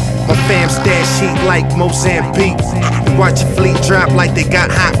defeat. My fam stash heat like Mozambique. Watch your fleet drop like they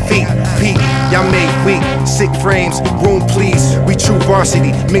got hot feet. Peak, y'all made weak, sick frames, room please. We true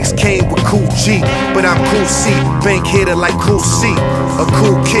varsity, mixed came with cool G. But I'm cool C, bank hitter like cool C. A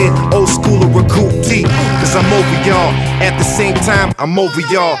cool kid, old schooler with cool D. Cause I'm over y'all, at the same time I'm over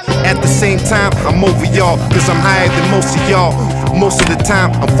y'all. At the same time I'm over y'all. Cause I'm higher than most of y'all. Most of the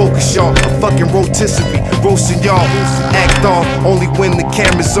time I'm focused y'all. A fucking rotisserie, roasting y'all. Act off only when the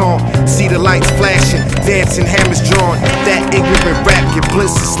camera's on. See the lights flashing, dancing, hammers drawn. That ignorant rap can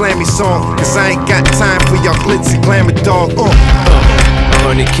blitz a slammy song. Cause I ain't got time for y'all glitz and glamour dog.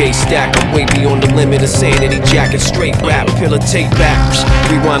 100K stack, I'm way beyond the limit of sanity. Jacket straight rap, pillar take back.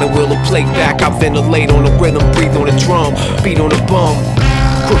 Rewind and wheel a plate back. I ventilate on the rhythm, breathe on the drum, beat on the bum.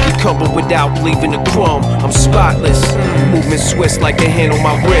 Cookie crumble without leaving a crumb. I'm spotless, movement swift like the hand on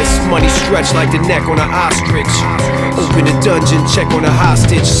my wrist. Money stretched like the neck on an ostrich. Open the dungeon, check on a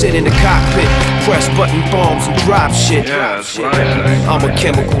hostage. Sit in the cockpit, press button bombs and drop shit. Yeah, that's right. I'm a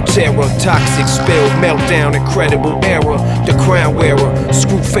chemical terror, toxic spill, meltdown, incredible error. The crown wearer,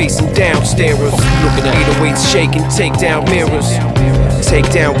 screw facing downstairs. Looking at 808s shaking, take down mirrors.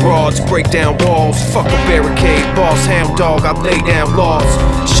 Take down broads, break down walls. Fuck a barricade, boss hound dog, I lay down laws.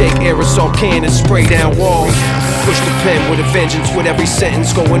 Shake aerosol cannons, spray down walls. Push the pen with a vengeance, with every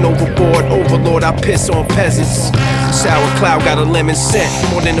sentence going overboard. Overlord, I piss on peasants. Sour cloud got a lemon scent,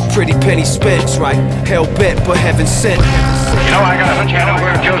 more than a pretty penny spent, right? Hell bent, but heaven sent. You know, I got a hunch I know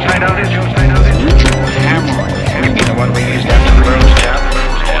where Joe's hideout is. Camron. You mean the one we used after the girl's job?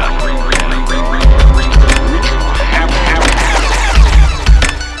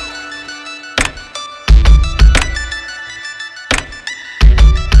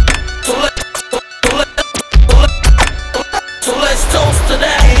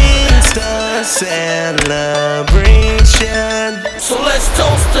 Celebration. So let's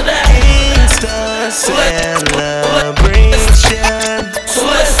toast to that Insta celebration. So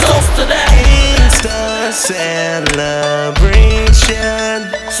let's toast to that Insta celebration.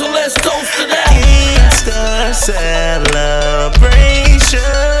 So let's toast to that Insta celebration.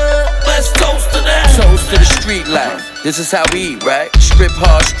 Let's toast to that. Toast to the street life. This is how we eat, right? Strip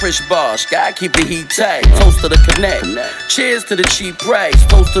harsh, Chris Bosh. Gotta keep the heat tight. Toast to the connect. Cheers to the cheap price.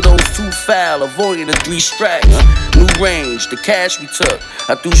 Toast to those too foul, avoiding the 3 strikes. New range, the cash we took.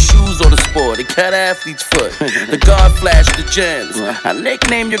 I threw shoes on the sport, they cut athlete's foot. The guard flashed the gems. I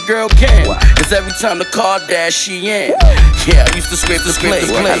nicknamed your girl Ken, cause every time the car dash, she in. Yeah, I used to scrape the plate.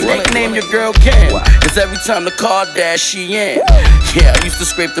 I nicknamed your girl Ken, cause every time the car dash, she in. Yeah, I used to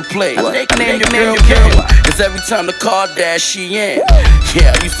scrape the plate. I nicknamed your girl Ken, cause every time the car dash, she in.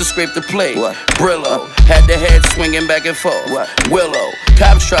 Yeah, I used to scrape the plate. Brillo, had the head swinging back and forth. Willow,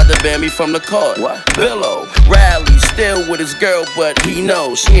 cops tried to ban me from the court. Billow, Riley, still with his girl, but he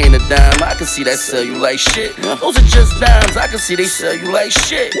knows she ain't a dime. I can see that sell you like shit. Those are just dimes, I can see they sell you like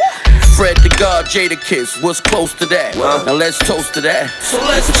shit. Fred the God, Jadakiss, what's close to that? Now let's toast to that. So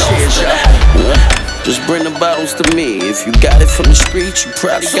let's toast to that. Just bring the bottles to me. If you got it from the streets, you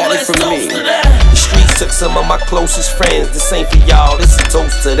probably got it from me. The streets took some of my closest friends. This ain't for y'all, this is a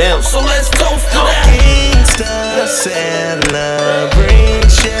toast to them. So let's toast to that Insta celebration.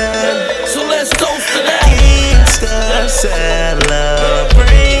 So let's toast to that Insta celebration.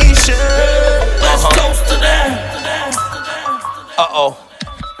 Let's toast to that. Uh-oh.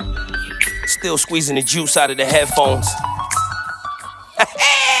 Still squeezing the juice out of the headphones.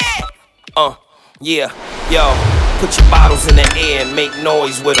 Yeah, yo. Put your bottles in the air and make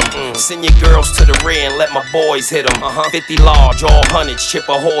noise with them. Send your girls to the rear and let my boys hit them. 50 large, all hundreds, chip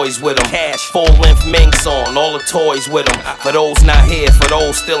ahoys with them. Cash, full-length minks on, all the toys with them. For those not here, for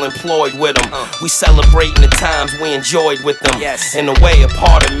those still employed with them. We celebrating the times we enjoyed with them. In a way, a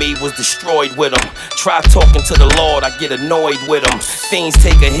part of me was destroyed with them. Try talking to the Lord, I get annoyed with them. Things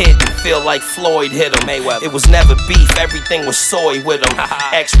take a hit and feel like Floyd hit them. It was never beef, everything was soy with them.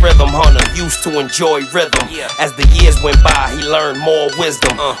 Ex-rhythm hunter, used to enjoy rhythm. As the years went by, he learned more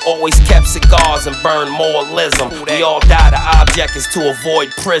wisdom. Always kept cigars and burned more lism. We all die, the object is to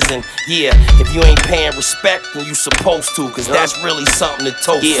avoid prison. Yeah, if you ain't paying respect, then you supposed to, cause that's really something to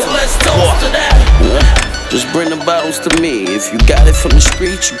toast to. So let's toast to that. Just bring the bottles to me. If you got it from the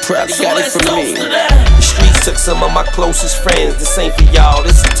streets, you probably got it from me. The streets took some of my closest friends. This ain't for y'all,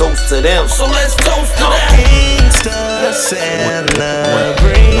 this is a toast to them. So let's toast to that Insta celebration.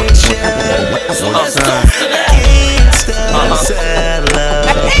 So let's toast to that Insta celebration.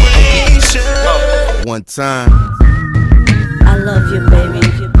 One time. I love you, baby.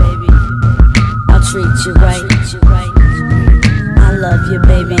 I'll treat you right. I love you,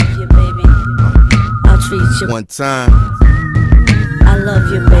 baby. I'll treat you. One time. I love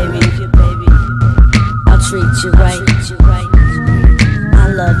you, baby. I'll treat you right.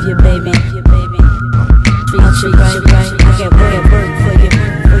 I love you, baby. I'll treat you right. I got work for you.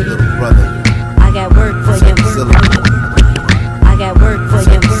 Little brother. I got work for you. I got work for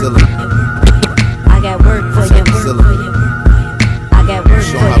you. I got work for you. I got work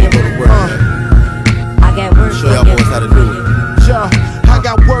Show for how to you. go to work. I got work Show for y'all you. boys how to do it. I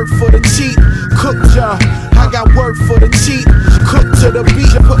got work for the cheat, cook ya. I got work for the cheat, cook to the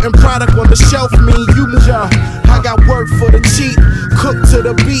beat. Putting product on the shelf, mean you ya. I got work for the cheat, cook to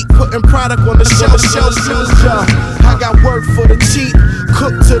the beat. Putting product on the shelf, means ya. I got work for the cheat,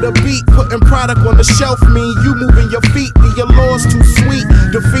 cook to the beat. Putting product on the shelf, mean you moving your feet. The allures too sweet,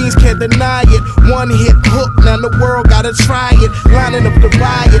 the fiends can't deny it. One hit hook, now the world gotta try it. Lining up to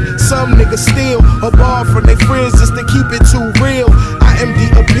buy it, some niggas steal a bar from their friends just to keep it too real. I am the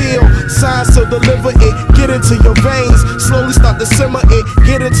appeal, signs to deliver it, get into your veins, slowly start to simmer it,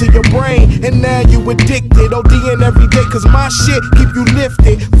 get into your brain, and now you addicted, ODing every day, cause my shit keep you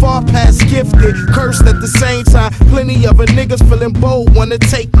lifted, far past gifted, cursed at the same time, plenty of a niggas feeling bold, wanna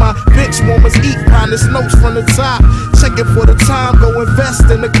take my bitch woman's eat honest notes from the top, checking for the time, go invest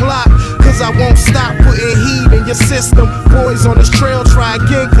in the clock, cause I won't stop putting heat in your system, boys on this trail try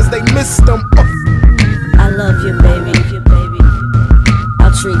again cause they missed them. I love you, baby.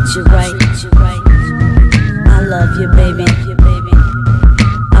 I'll treat you right. I love you, baby.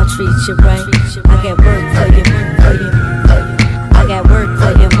 I'll treat you right. I got work for you. I got work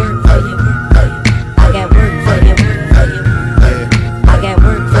for you. I got work for you. I got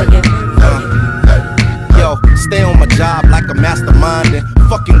work for you. Yo, stay on my job like a masterminding.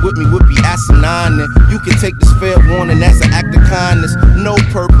 Fucking with me would be asinine. You can take this fair warning as an act of kindness. No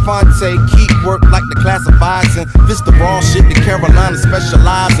perp, Phonte, keep work like the classifieds. And this the raw shit that Carolina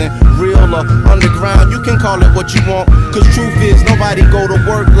specialize in. Real or underground, you can call it what you want. Cause truth is, nobody go to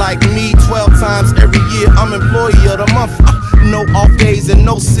work like me 12 times every year. I'm employee of the month. No off days and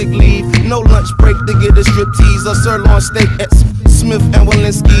no sick leave. No lunch break to get a striptease or sirloin steak at Smith and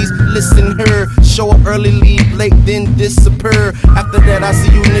Walensky's. Listen her, show up early, leave late, then disappear. After that I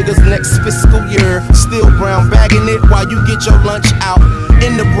see you niggas next fiscal year. Still brown bagging it while you get your lunch out.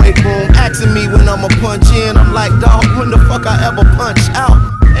 In the break room, asking me when I'ma punch in. I'm like, dawg, when the fuck I ever punch out?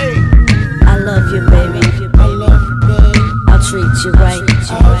 Hey, I love you, baby. I love you, baby. I'll treat you right.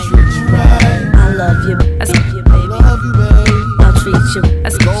 I'll treat you right. I love you, baby. I love you, baby. I'll treat you. I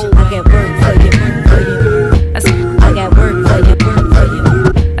got work for you. I got work for you. I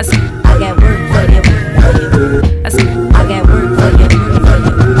got work for you. I got work for you.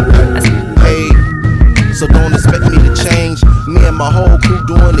 Hey, so don't expect me to change. Me and my whole crew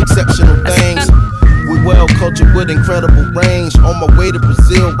doing exceptional things. We well cultured with incredible range. On my way to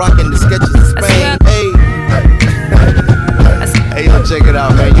Brazil, rocking the sketches of Spain. Hey, hey, yo, check it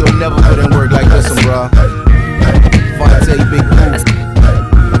out, man. You'll never put in work like this one, bro. Phonte, Big Pooh,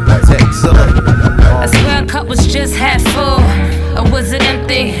 I swear a cup was just half full, or was it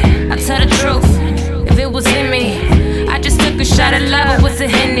empty? I tell the truth, if it was in me, I just took a shot of love, or was it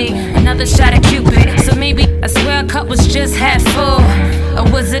Henny? Another shot of Cupid, so maybe I swear a cup was just half full, or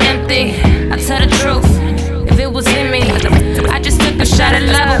was it empty? I tell the truth, if it was in me, I just took a shot of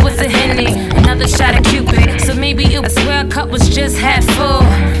love, or was it Henny? Another shot of Cupid, so maybe I swear a cup was just half full,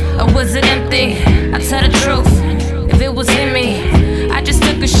 or was it empty? I tell the truth, if it was in me, I just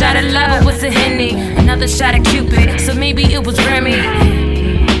took a shot of love, or was it Henny? Another shot of Cupid, so maybe it was Remy.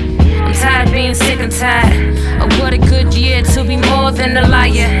 I'm tired of being sick and tired of what a good year to be more than a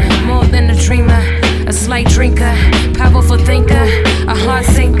liar, more than a dreamer, a slight drinker, powerful thinker, a heart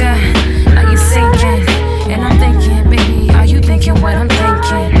sinker. Now you're sinking, and I'm thinking, baby, are you thinking what I'm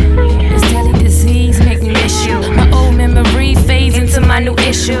thinking? This deadly disease make me miss you. My old memory fades into my new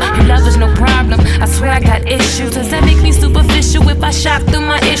issue. Your love is no problem, I swear I got issues. Does that make me superficial if I shop through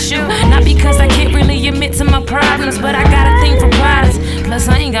my issue? Not because I can't really admit to my problems, but I got a thing for products. Plus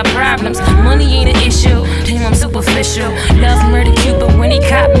I ain't got problems, money ain't an issue. Damn, I'm superficial. Love murder Cupid when he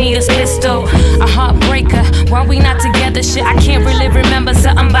caught me this pistol. A heartbreaker, why we not together? Shit, I can't really remember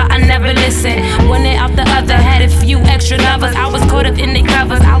something, but I never listened. One day out the other, had a few extra lovers. I was caught up in the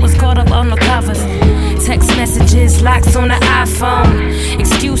covers, I was caught up on the covers. Text messages, locks on the iPhone.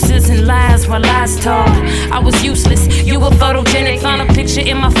 Excuses and lies while lies told. I was useless, you were photogenic. Found a picture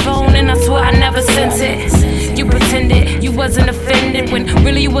in my phone and I swear I never sent it. You pretended you wasn't offended when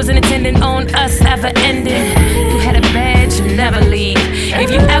really you wasn't intending on us ever ending. You had a badge, you never leave. If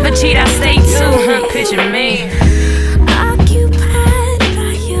you ever never cheat, I stay true. Picture me.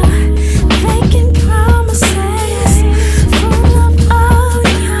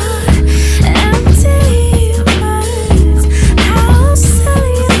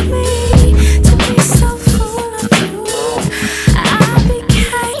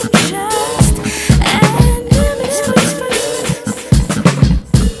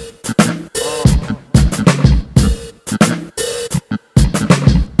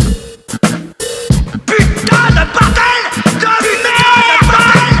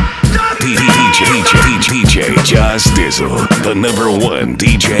 YahZarah, the #1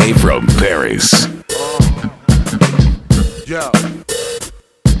 DJ from Paris.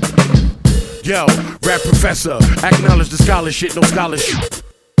 Yo, rap professor, acknowledge the scholarship, no scholarship.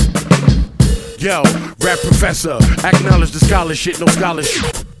 Yo, rap professor, acknowledge the scholarship, no scholarship.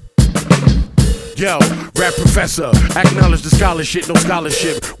 Yo, rap professor, acknowledge the scholarship, no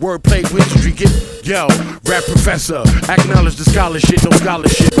scholarship. Wordplay, wizardry, get. Yo, rap professor, acknowledge the scholarship, no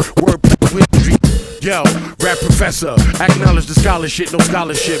scholarship. Wordplay, wizardry. Yo, rap professor, acknowledge the scholarship, no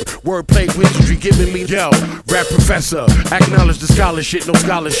scholarship. Wordplay, wizardry, giving me. Yo, rap professor, acknowledge the scholarship, no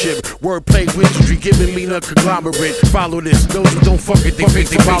scholarship. Wordplay, wizardry, giving me the conglomerate. Follow this, those who don't fuck it, they fake,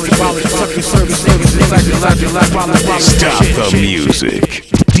 they polish, sucking service niggas inside your logic, Stop the music.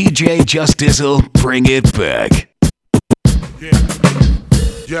 DJ YahZarah, bring it back.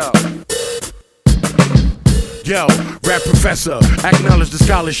 Yo, rap professor, acknowledge the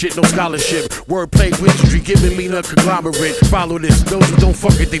scholarship, no scholarship. Wordplay, wizardry, giving me the conglomerate. Follow this, those who don't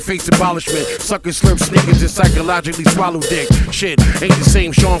fuck it, they face abolishment. Suckers slurp snickers and psychologically swallow dick. Shit, ain't the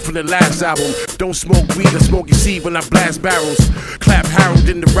same Sean from the last album. Don't smoke weed or smoke your seed when I blast barrels. Clap Harold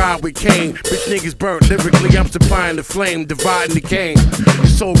in the ride with Kane. Bitch niggas burnt lyrically, I'm supplying the flame, dividing the game.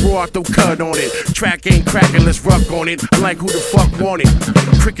 It's so raw, I throw cut on it. Track ain't cracking, let's rock on it. Like who the fuck want it?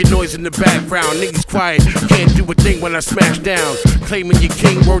 Cricket noise in the background, niggas quiet, can't do a thing when I smash down. Claiming your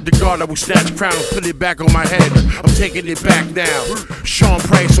king, word to God, I will snatch crowns, put it back on my head. I'm taking it back now. Sean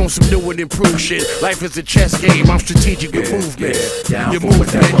Price on some new and improved shit. Life is a chess game, I'm strategic with movement. Down You for move,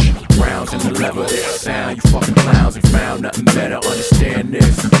 whatever. bitch. Rounds in the lever, sound, you fucking clowns ain't found nothing better. Understand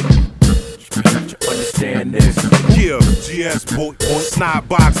this. Understand this. Yeah, GS point, snide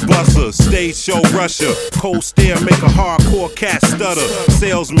box buster, stage show rusher, cold stare make a hardcore cat stutter,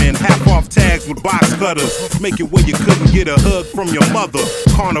 salesman half off tags with box cutters, make it where you couldn't get a hug from your mother,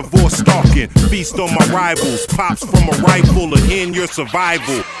 carnivore stalking, feast on my rivals, pops from a rifle to end your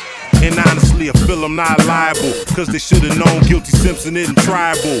survival. And honestly, I feel I'm not liable, cause they should've known Guilty Simpson isn't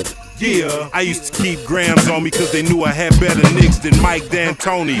tribal. Yeah, I used to keep grams on me cause they knew I had better nicks than Mike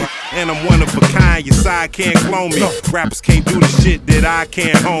D'Antoni. And I'm one of a kind, your side can't clone me. Rappers can't do the shit that I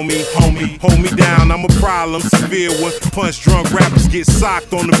can, homie. Hold me down, I'm a problem, severe one. Punch drunk rappers get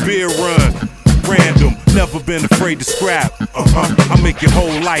socked on the beer run. Random, never been afraid to scrap. I make your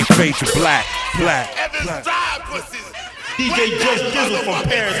whole life fade to black. DJ YahZarah from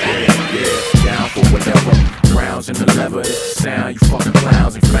Paris. Yeah, down for whatever. Rounds in the lever, sound, you fucking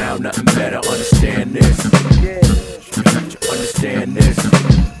clowns ain't found nothing better. Understand this. Understand this.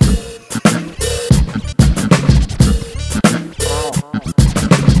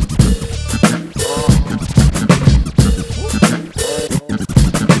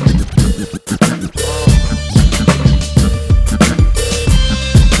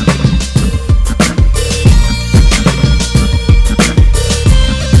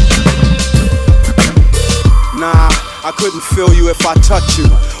 I couldn't feel you if I touch you.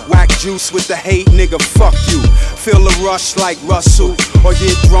 Whack juice with the hate, nigga, fuck you. Feel the rush like Russell, or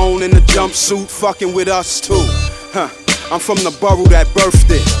get thrown in the jumpsuit, fucking with us too. I'm from the borough that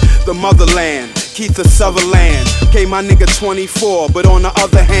birthed it, the motherland, Keith of Sutherland. Okay, my nigga 24, but on the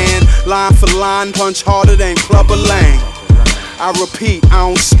other hand, line for line, punch harder than Clubber Lang. I repeat, I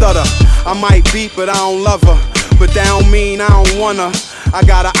don't stutter. I might beat, but I don't love her. But that don't mean I don't wanna. I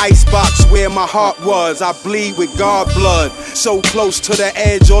got an icebox where my heart was. I bleed with God blood. So close to the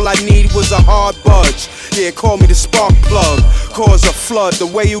edge, all I need was a hard budge. Yeah, call me the spark plug. Cause a flood, the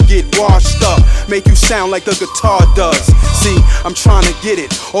way you get washed up. Make you sound like the guitar does. See, I'm trying to get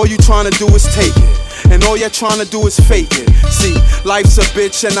it. All you trying to do is take it. And all you're trying to do is fake it. See, life's a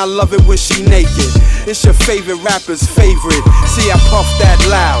bitch and I love it when she naked. It's your favorite rapper's favorite. See, I puff that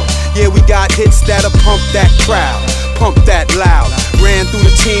loud. Yeah, we got hits that'll pump that crowd. Pump that loud. Ran through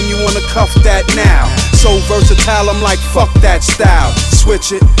the team, you wanna cuff that now. So versatile, I'm like, fuck that style.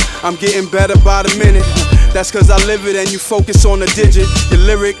 Switch it, I'm getting better by the minute. That's cause I live it and you focus on the digit. Your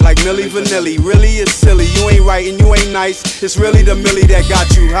lyric like Milli Vanilli, really is silly. You ain't right and you ain't nice. It's really the Millie that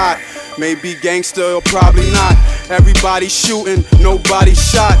got you hot. Maybe gangster or probably not. Everybody shooting, nobody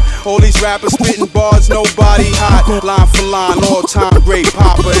shot. All these rappers spitting bars, nobody hot. Line for line, all time great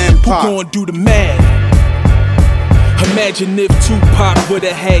Papa and Pop. Who gon' do the math? Imagine if Tupac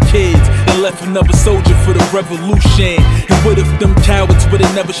would've had kids and left another soldier for the revolution. And what if them cowards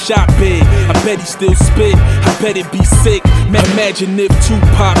would've never shot big? I bet he still spit, I bet it be sick. Imagine if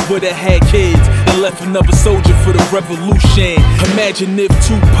Tupac would've had kids and left another soldier for the revolution. Imagine if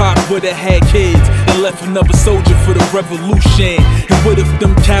Tupac would've had kids and left another soldier for the revolution. And what if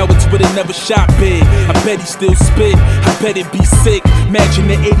them cowards would've never shot big? I bet he still spit, I bet it be sick. Imagine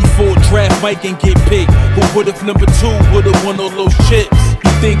the 84 draft Mike and get picked. But what if number 2 would've won all those chips?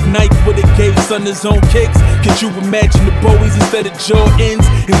 You think Nike would've gave Son his own kicks? Could you imagine the Bowies instead of Jordans?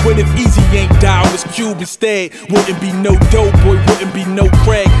 And what if Easy ain't die, was Cube instead? Wouldn't be no Doughboy, wouldn't be no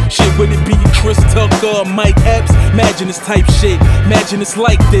Craig. Shit, would it be Chris Tucker or Mike Epps? Imagine this type shit, imagine it's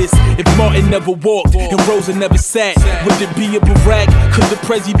like this. If Martin never walked and Rosa never sat, would it be a Barack? Could the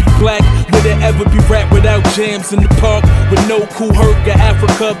Prezi be black? Would it ever be rap without jams in the park? With no Cool Herc or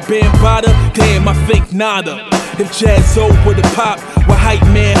Africa Bambaataa? Damn, I think nada. If Jazzo would've popped, what hype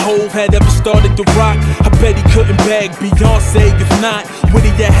man Hove had ever started to rock? I bet he couldn't bag Beyonce. If not, would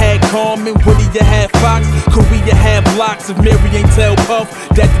he have had Carmen? Would he have had Fox? Could we have had blocks if Mary ain't tell Puff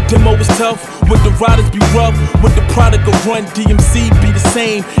that the demo was tough? Would the riders be rough? Would the product of Run DMC be the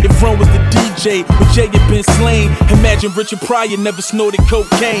same if Run was the DJ? Would Jay have been slain? Imagine Richard Pryor never snorted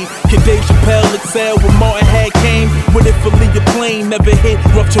cocaine. Could Dave Chappelle excel when Martin had came? Would if Aaliyah Plain never hit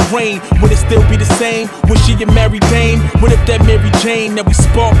rough terrain? Would it still be the same? Would she get Mary Dane? What if that Mary Jane that we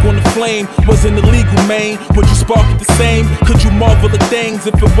spark on the flame wasn't illegal, man? Would you spark it the same? Could you marvel at things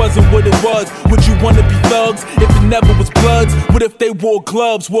if it wasn't what it was? Would you wanna be thugs if it never was Bloods? What if they wore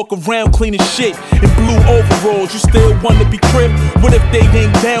gloves, walk around cleaning shit in blue overalls? You still wanna be Crip? What if they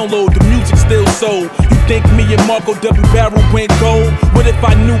ain't download, the music still sold? You think me and Marco W. Barrel went gold? What if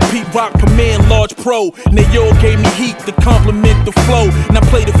I knew Pete Rock, Premier and Large Pro, and they all gave me heat to compliment the flow? And I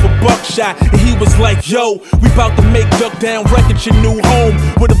played it for Buckshot, and he was like, yo, we about to make Duck Down Records your new home.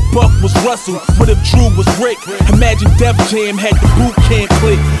 What if Buck was Russell? What if Drew was Rick? Imagine Def Jam had the boot camp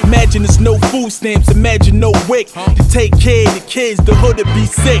click. Imagine there's no food stamps, imagine no WIC to take care of the kids, the hood would be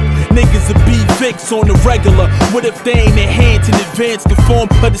sick. Niggas would be fixed on the regular. What if they ain't enhanced in advance the form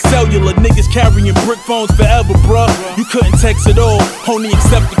of the cellular? Niggas carrying brick phones forever, bruh. You couldn't text at all, only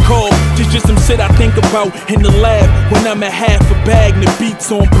accept the call. Just some shit I think about in the lab when I'm at half a bag and the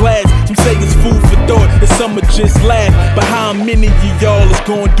beats on blast. Some say it's food for thought, and some are just laugh. But how many of y'all is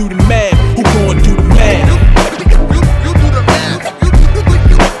gonna do the math? Who gonna do the math?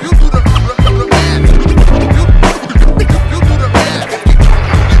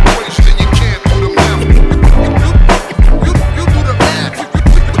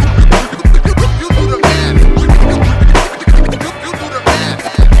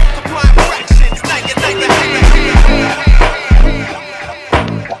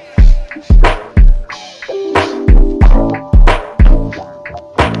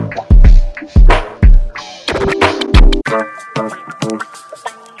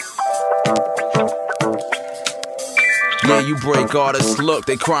 You break artists, look,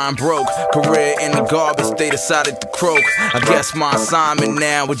 they crying broke. Career in the garbage, they decided to croak. I guess my assignment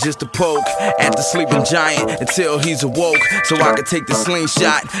now was just to poke at the sleeping giant until he's awoke. So I can take the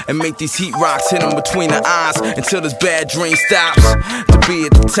slingshot and make these heat rocks hit him between the eyes until this bad dream stops. To be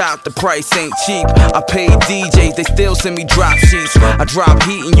at the top, the price ain't cheap. I paid DJs, they still send me drop sheets. I drop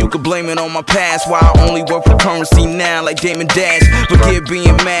heat and you can blame it on my past. Why I only work for currency now like Damon Dash. Forget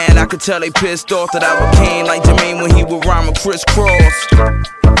being mad, I could tell they pissed off that I became like Jermaine when he would rhyme with crisscross.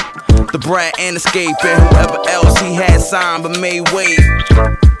 The brat and escaping, whoever else he had signed but made wait.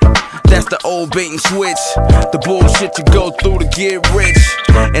 That's the old bait and switch, the bullshit you go through to get rich.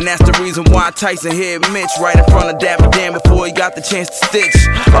 And that's the reason why Tyson hit Mitch right in front of Dapper Dan before he got the chance to stitch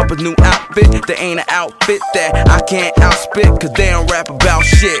up a new outfit. There ain't an outfit that I can't outspit, cause they don't rap about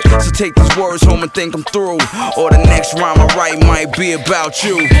shit. So take these words home and think I'm through, or the next rhyme I write might be about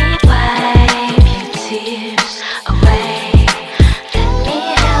you. Wipe your tears away.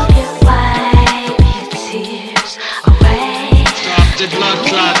 The blood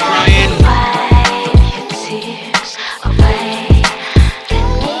clot crying. Wipe your tears away. Let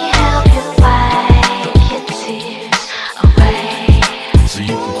me help you wipe your tears away. So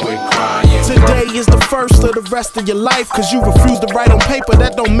you can quit crying. Today is the first of the rest of your life. Cause you refuse to write on paper,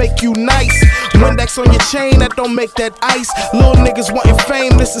 that don't make you nice. Windex on your chain, that don't make that ice. Little niggas wanting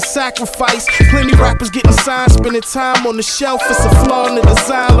fame, this is sacrifice. Plenty rappers getting signed, spending time on the shelf. It's a flaw in the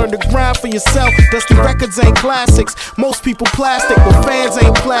design, learn to grind for yourself. Dusty records ain't classics, most people plastic. But fans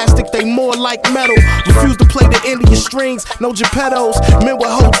ain't plastic, they more like metal. Refuse to play the end of your strings, no Geppettos. Men with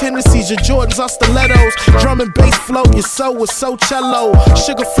whole tendencies, your Jordans are stilettos. Drum and bass flow, your soul is so cello.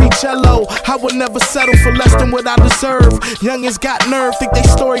 Sugar-free cello, I would never settle for less than what I deserve. Youngins got nerve, think they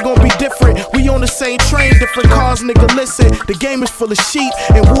story gon' be different. We on the same train, different cars, nigga, listen. The game is full of sheep,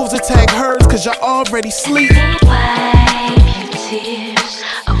 and wolves attack herds, cause y'all already sleep. Wipe your tears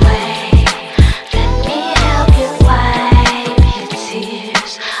away. Let me help you wipe your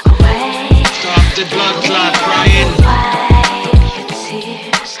tears away. Stop the blood clot crying. Wipe your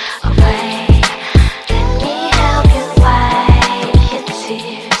tears away. Let me help you wipe your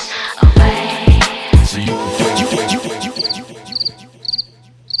tears away. So you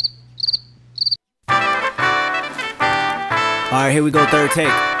Alright, here we go, third take.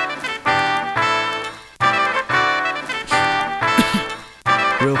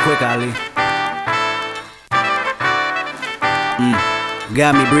 Real quick, Ali.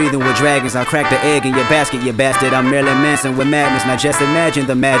 Got me breathing with dragons. I'll crack the egg in your basket, you bastard. I'm Marilyn Manson with madness. Now just imagine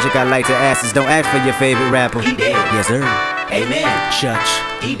the magic I like to ask is don't ask for your favorite rapper. He dead. Yes, sir. Amen.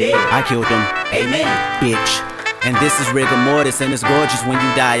 Church. He dead. I killed him. Amen. Bitch. And this is rigor mortis, and it's gorgeous when you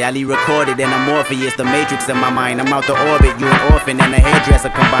die. Ali recorded, and I'm Morpheus, the matrix in my mind. I'm out the orbit, you an orphan and a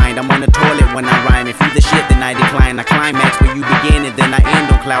hairdresser combined. I'm on the toilet when I rhyme. If you the shit, then I decline. I climax where you begin, and then I end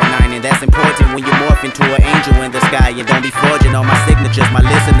on cloud 9. And that's important when you morph into an angel in the sky. And don't be forging all my signatures. My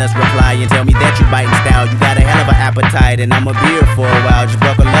listeners reply and tell me that you biting style. You got a hell of an appetite, and I'm a beer for a while. Just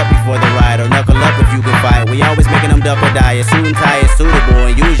buckle up before the ride, or knuckle up if you can fight. We always making them duck or die. A suit and tie is suitable,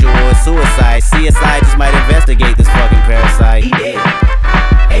 unusual, or suicide. CSI just might investigate this fucking parasite. He dead.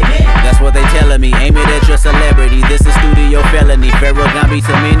 Amen. That's what they telling me. Aim it at your celebrity. This is studio felony. Pharaoh Gambi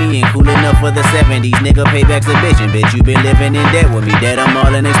to many and cool enough for the 70s. Nigga, payback's a bitch. And bitch, you been living in debt with me. Dead I'm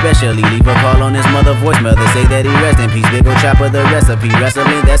all in especially. Leave a call on his mother voicemail to say that he rest in peace. Big ol' chopper the recipe.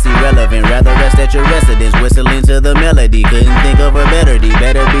 Wrestling, that's irrelevant. Rather rest at your residence. Whistling to the melody. Couldn't think of a better D.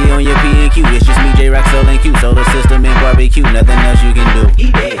 Better be on your P and Q. It's just me, J-Rock, Soul, and Q. Solar system and barbecue. Nothing else you can do.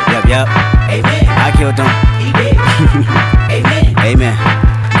 He dead. Yup. Amen. I killed him. He dead. Amen. Amen.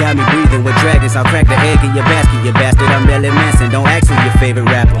 Got me breathing with dragons. I'll crack the egg in your basket, you bastard. I'm Marilyn Manson. Don't ask who your favorite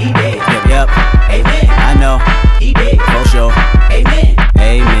rapper. He dead. Yup. Amen. I know. He dead. For sure. Amen.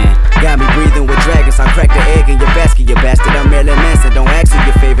 Amen. Got me breathing with dragons. I'll crack the egg in your basket, you bastard. I'm Marilyn Manson. Don't ask who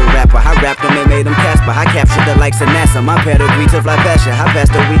your favorite rapper. I rapped them and made them Casper. I captured the likes of NASA. My pedigree to fly faster. I passed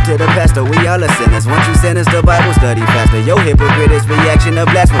the week to the pastor. We all are sinners. Once you sentence the Bible study faster. Yo, hypocrite is reaction of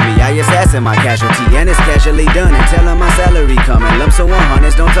blasphemy. I assassin my casualty and it's casually done. And tell 'em my salary coming. Lumps of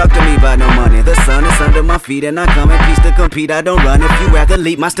 100s. Don't talk to me about no money. The sun is under my feet and I come in peace to compete. I don't run. If you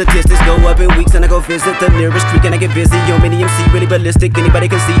athlete, my statistics go up in weeks and I go visit the nearest creek and I get busy. Yo, mini MC really ballistic. Anybody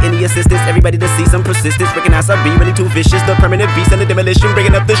can see any assistance. Everybody to see some persistence. Recognize I be really too vicious. The permanent beast and the demolition.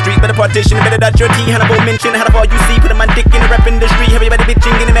 Breaking up the street. Better partition. Better dot your T. Hannibal mention. How the all you see. Putting my dick in the rap industry. Everybody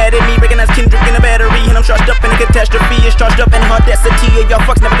bitching, getting mad at me. Recognize Kendrick in a battery. And I'm charged up in a catastrophe. It's charged up in audacity. And y'all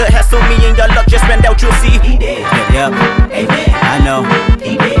fucks never could hassle me. And y'all luck just ran out. You'll see. He dead. Yup. Amen. I know.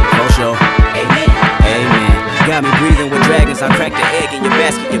 He dead. For sure. Amen. Amen. Got me breathing with dragons. I'll crack the egg in your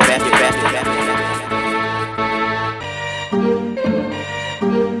basket, you bastard, bastard, bastard.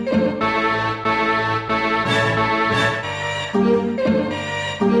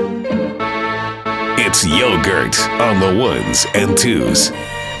 It's yogurt on the ones and twos.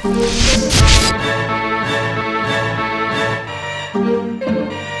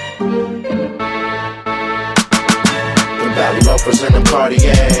 Valley loafers and them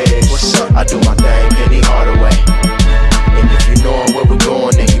Cartiers. What's up? I do my thing, Penny Hardaway. And if you know where we're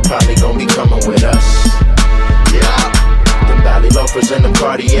going, then you probably gon' be coming with us. Yeah. Them Valley loafers and them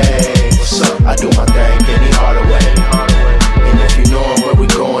Cartiers. What's up? I do my thing, Penny Hardaway. And if you know where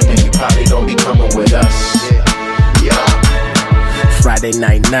we're going, then you probably gon' be coming with us. Yeah. Friday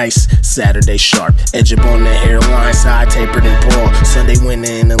night nice, Saturday sharp. Edge up on the hairline, side tapered and ball. Sunday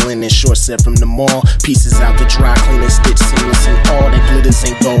winter in the linen short set from the mall. Pieces out the dry cleaner, stitch seamless and all. That glitters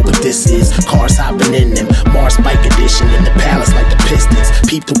ain't gold, but this is cars hopping in them. Mars bike edition in the palace like the Pistons.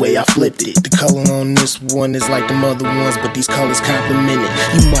 Peep the way I flipped it. The color on this one is like them other ones, but these colors complement it.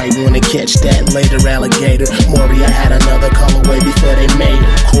 You might wanna catch that later, alligator. Moria had another colorway before they made it.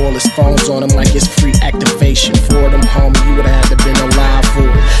 Cordless phones on them like it's free activation. For them, homie, you would have to been alive for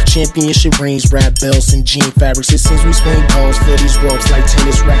it. championship rings, rap belts, and jean fabrics. It seems we swing balls for these ropes like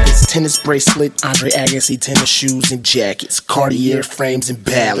tennis rackets. Tennis bracelet, Andre Agassi, tennis shoes and jackets, Cartier frames and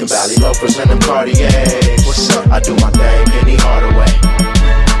ballads. Valley loafers and them Cartiers. What's up? I do my thing, Penny Hardaway.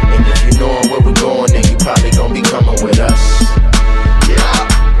 And if you know where we're going, then you probably gon' be coming with us. Yeah.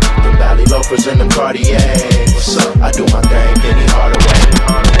 The Valley loafers and them Cartiers. What's up? I do my thing, Penny Hardaway.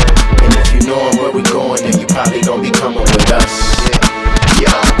 And if you know where we're going, then you probably gon' be coming with us.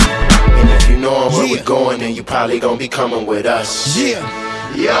 Yeah. And if you know where we're going, then you probably gon' be coming with us. Yeah.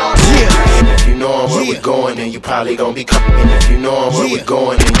 Yeah. And if you know where we're going, then you probably gon' be coming. And if you know where we're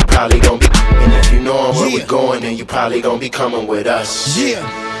going, then you probably gon' be. And if you know where we're going, then you probably gon' be coming with us. Yeah.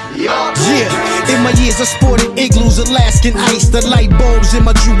 Yeah, in my years I sported igloos, Alaskan ice. The light bulbs in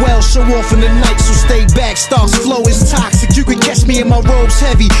my jewels show off in the night, so stay back. Starks flow is toxic. You can catch me in my robes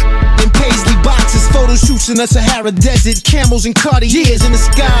heavy in paisley boxes. Photo shoots in the Sahara Desert, camels and Cartiers in the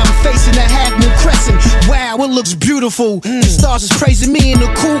sky. I'm facing a half moon crescent. Wow, it looks beautiful. The stars is praising me and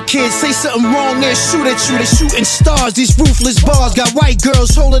the cool kids. Say something wrong and shoot at you. They shooting stars. These ruthless bars got white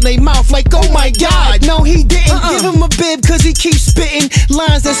girls holding their mouth like, oh my God. No, he didn't give him a bib, cause he keeps spitting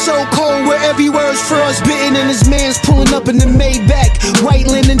lines that's so cold where every word's frostbitten. And his man's pulling up in the Maybach, white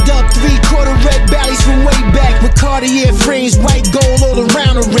linen up, 3/4 red valleys from way back, with Cartier frames, white gold all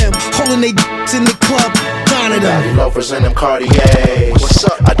around the rim, holding they d***s in the club, down at them. Valley loafers and them Cartiers. What's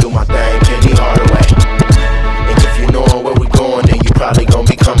up? I do my thing, Penny Hardaway. And if you know where we're going, then you probably gon'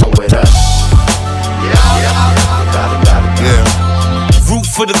 be coming with us. Yeah. Root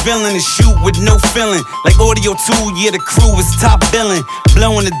for the villain and shoot with no feeling. Like audio 2, yeah, the crew is top billing.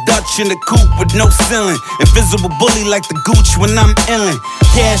 Blowing the Dutch in the coupe with no ceiling. Invisible bully like the Gooch when I'm illin'.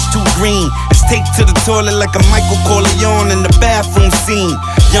 Cash too green, it's taped to the toilet like a Michael Corleone in the bathroom scene.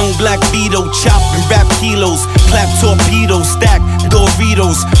 Young black Vado, chopping rap kilos. Clap torpedoes, stack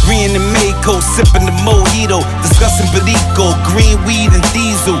Doritos. Green and Mako, sipping the mojito. Discussing Perico, green weed and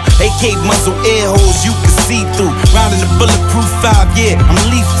diesel. AK muzzle air holes you can see through. Rounding the bulletproof 5, yeah, I'm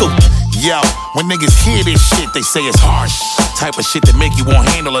lethal. Yo, when niggas hear this shit, they say it's harsh. Type of shit that make you won't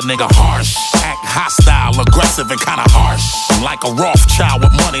handle a nigga harsh. Act hostile, aggressive, and kinda harsh. I'm like a Rothschild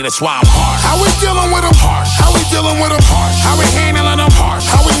with money, that's why I'm harsh. How we dealing with them? Harsh. How we dealing with them? Harsh. How we handling them? Harsh.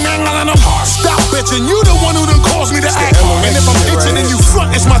 How we mangling them? Harsh. Stop bitching, you the one who done caused me to act. And if I'm itching and you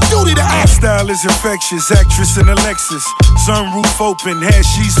front, it's my duty to act. Style is infectious, actress in a Lexus. Sunroof open, had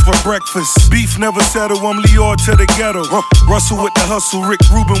sheets for breakfast. Beef never settle, I'm Leor to the ghetto. Russell with the hustle, Rick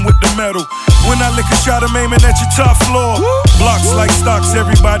Rubin with the metal. When I lick a shot, I'm aiming at your top floor. Blocks like stocks,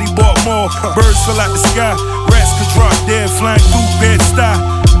 everybody bought more. Birds fell out the sky, rats could drop dead, flying through bed-stuy.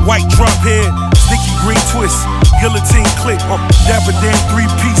 White drop head, sticky green twist, guillotine click. Dapper Dan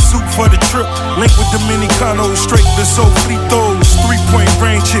 3-piece suit for the trip. Link with Dominicanos, straight to soul fritos. 3-point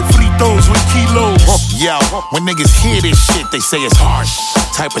range hit fritos with kilos. Yo, when niggas hear this shit, they say it's harsh.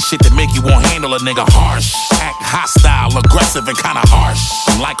 Type of shit that make you won't handle a nigga harsh. Act hostile, aggressive, and kinda harsh.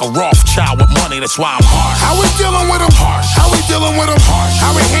 I'm like a Rothschild with money, that's why I'm harsh. How we dealing with them? Harsh. How we dealing with them? Harsh.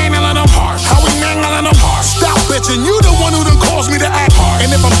 How we handling them? Harsh. How we mangling them? Harsh. Stop bitching, you the one who done caused me to act. Harsh. And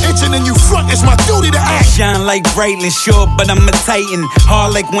if I'm itching and you front, it's my duty to act. Shine like Breitling, sure, but I'm a titan.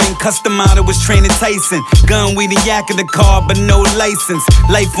 Hard like when Custom Auto was training Tyson. Gun, weed, and yak in the car, but no license.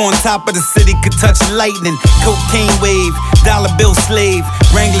 Life on top of the city could touch lightning. Cocaine wave, dollar bill slave.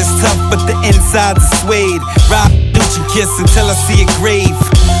 Wrangler's tough, but the inside's are suede. Rob, douche and kiss until I see a grave.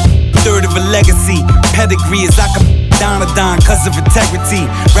 Third of a legacy, pedigree is I can Don cause of integrity.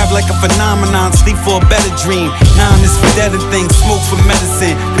 Rap like a phenomenon, sleep for a better dream. Nine is for dead and things, smoke for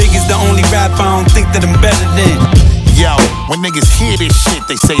medicine. Big is the only rap I don't think that I'm better than. Yo, when niggas hear this shit,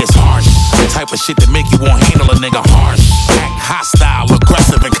 they say it's harsh. Type of shit that make you won't handle a nigga harsh. Act hostile,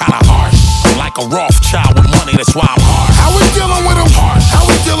 aggressive, and kinda harsh. I'm like a Rothschild with money, that's why I'm harsh. How we dealing with them? Harsh. How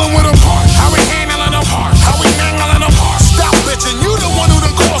we dealing with them? Harsh. How we handling them? Harsh. How we mangling them? Harsh. Stop bitching, you the one who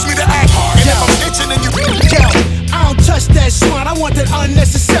done caused me to act. And if I'm itching and you I don't touch that swine, I want that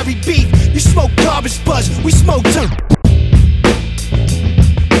unnecessary beef. You smoke garbage buzz, we smoke too.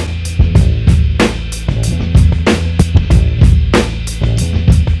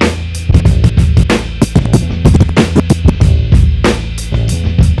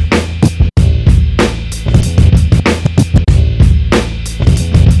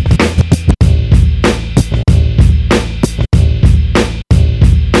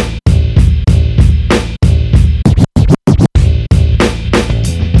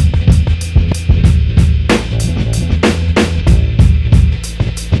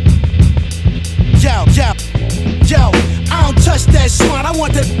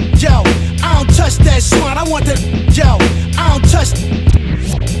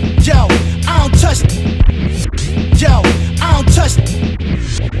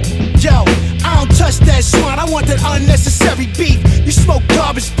 every beef. You smoke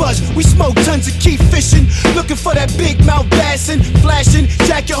garbage buzz, we smoke tons of key fishing. Looking for that big mouth bassin', flashing,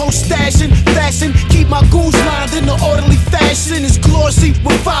 jack your whole stashing, fashion. Keep my goons lined in the orderly fashion. It's glossy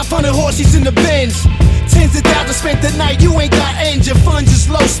with 500 horses in the bins. Tens of thousands spent the night, you ain't got ends. Your funds is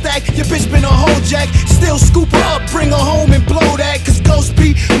low stack, your bitch been a whole jack. Still scoop her up, bring her home and blow that. Cause Ghost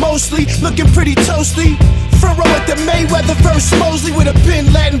be mostly looking pretty toasty. Front row at the Mayweather verse Mosley with a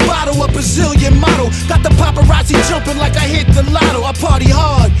Bin Laden bottle, a Brazilian model. Got the paparazzi jumping like I hit the lotto. I party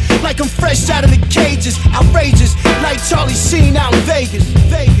hard, like I'm fresh out of the cages. Outrageous, like Charlie Sheen out in Vegas.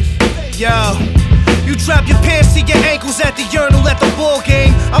 Yo, you drop your pants to your ankles at the urinal at the ball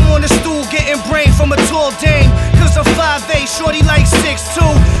game. I'm on the stool getting brain from a tall dame. Cause I'm 5'8", shorty like 6'2".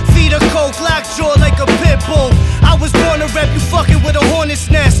 Feet of coke, lockjaw like a pit bull. I was born to rep, you fucking with a hornet's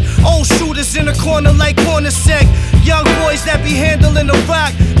nest. Old shooters in the corner like corner sec. Young boys that be handling the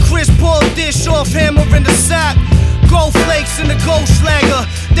rock. Chris Paul dish off, hammer in the sock. Gold flakes in the gold slagger.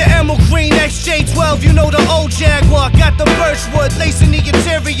 The emerald green XJ12, you know the old Jaguar. Got the birchwood lacing the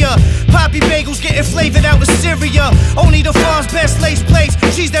interior. Poppy bagels getting flavored out with Syria. Only the farm's best lace plates,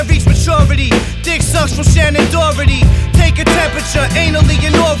 she's that reach maturity. Dick sucks from Shannon Doherty. Take a temperature, anally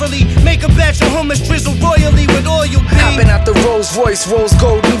and orally. Make a batch of hummus, drizzle royally with oil. Hopping out the Rolls Royce, rose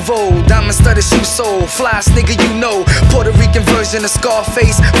gold nouveau. Diamond studded shoe sole, fly nigga you know. Puerto Rican version of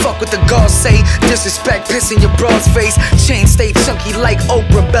Scarface. Fuck what the guards say. Disrespect, piss in your broad's face. Chain stay chunky like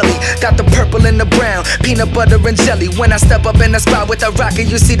Oprah belly. Got the purple and the brown, peanut butter and jelly. When I step up in the spot with a rocket,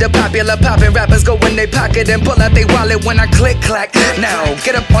 you see the popular poppin' rappers go in they pocket and pull out they wallet when I click clack. Now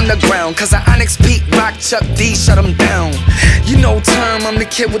get up on the ground, cause I Onyx Pete, Rock Chuck D, shut them down. You know term, I'm the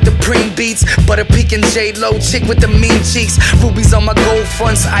kid with the preem beats. Butter peeking J-Lo, chick with the mean cheeks. Rubies on my gold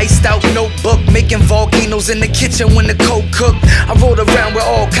fronts, iced out notebook. Making volcanoes in the kitchen when the coke cook. I rode around with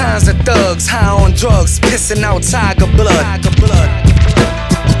all kinds of thugs, high on drugs, pissing out tiger blood.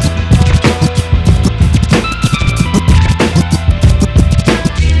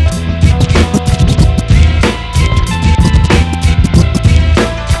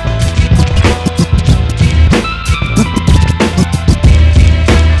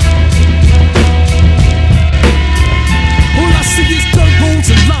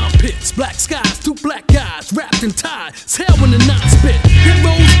 Black skies, two black guys wrapped in tie. It's hell when the nine spit.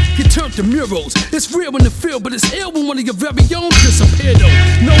 Heroes get turned to murals. It's real in the field, but it's ill when one of your very own disappear though.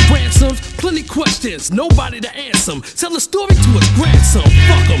 No ransoms, plenty questions, nobody to answer them. Tell a story to his grandson.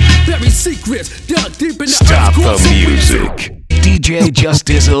 Fuck them, buried secrets, dug deep in the Stop earth. the music. DJ Just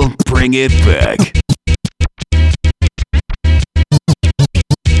Dizzle, bring it back.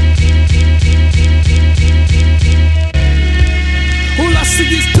 All I see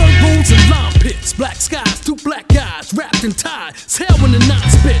is dirt roads and lime pits. Black skies, two black guys wrapped in tie. It's hell when the nine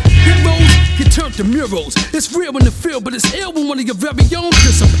spit. Heroes get turned to murals. It's real in the field, but it's ill when one of your very own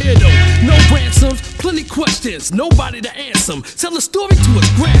disappear though. No ransoms, plenty questions, nobody to answer them. Tell a story to his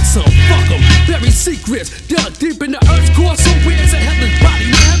grandson. Fuck them, buried secrets, dug deep in the earth's core. So where's a headless body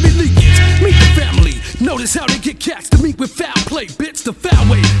with heavy leakage? Meet the family. Notice how they get cats to meet with foul play, bits the foul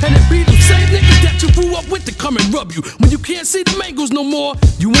way. And it be them same niggas that you grew up with to come and rub you. When you can't see the mangoes no more,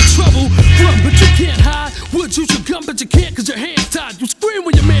 you in trouble. Run, but you can't hide. Would use your gun, but you can't cause your hands tied. You scream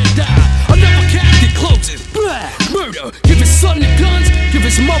when your man died. Another casket closes. Blah, murder. Give his son the guns, give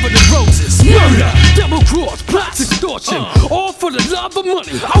his mother the roses. Murder, double cross, plots, extortion. All for the love of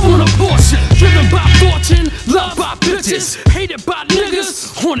money. I want a portion. Driven by fortune, loved by bitches. Hated by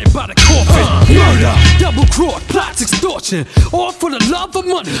niggas, haunted by the coffin. Murder, double cross, plots, extortion. All for the love of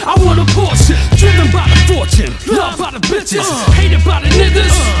money. I want a portion. Driven by the fortune, loved by the bitches. Hated by the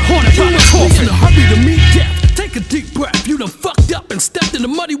niggas, haunted by the coffin. In a hurry to meet death. Take a deep breath. You done fucked up and stepped in the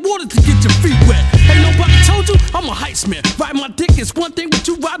muddy water to get your feet wet. Ain't nobody told you I'm a heist man. Ride my dick is one thing, but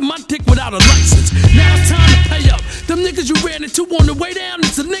you ride my dick without a license. Now it's time to pay up. Them niggas you ran into on the way down,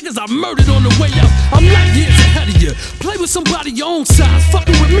 it's the niggas I murdered on the way up. I'm light years ahead of you. Play with somebody your own size.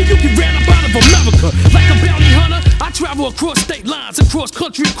 Fucking with me, you get ran up out of America. Like a bounty hunter, I travel across state lines, across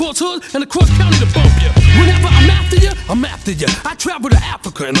country, across hood, and across county to bump you. Whenever I'm after you, I'm after you. I travel to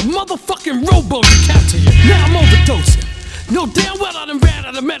Africa in a motherfucking rowboat to capture you. Now I'm overdosing. No damn well I done ran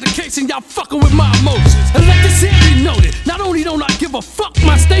out of medication, y'all fucking with my emotions. And let this here be noted, not only don't I give a fuck,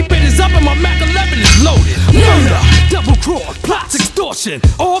 my state bait is up and my Mac 11 is loaded. Murder, double cross, plots, extortion,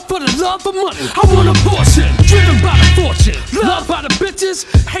 all for the love of money. I want a portion, driven by the fortune, loved by the bitches,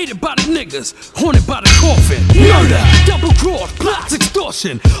 hated by the niggas, haunted by the coffin. Murder, double cross, plots,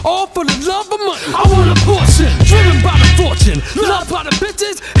 extortion, all for the love of money. I want a portion, driven by the fortune, loved by the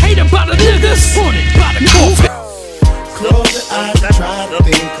bitches, hated by the niggas, haunted by the coffin. Close your eyes and try to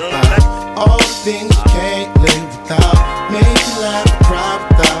think about all the things you can't live without.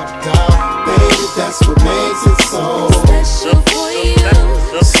 that's what makes it so special for you.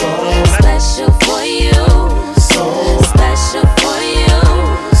 So Special for you. So Special for you.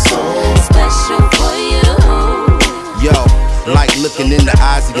 So Special for you. Yo, like looking in the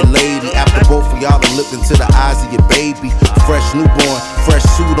eyes of your lady. After both of y'all are looking to the eyes of your baby. Fresh newborn, fresh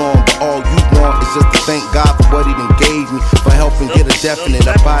suit on, but all you want is just to thank God for what he done gave me. For helping get a definite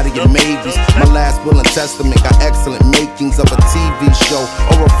up out of your maybes. My last will and testament got excellent makings of a TV show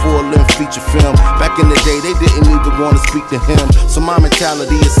or a full-length feature film. Back in the day, they didn't even want to speak to him. So my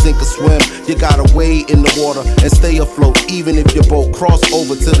mentality is sink or swim. You gotta wade in the water and stay afloat, even if your boat cross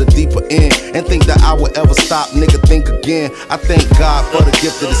over to the deeper end. And think that I would ever stop, nigga, think again. I thank God for the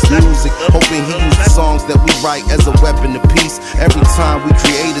gift of this music, hoping he used the songs that we write as a weapon of peace. Every time we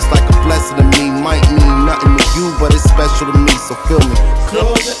create, it's like a blessing to me. Might mean nothing to you, but it's special to me, so feel me.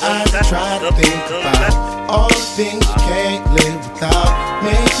 close your eyes and try to think about all the things you can't live without.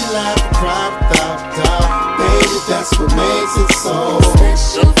 Make you laugh and cry without doubt. Baby, that's what makes it so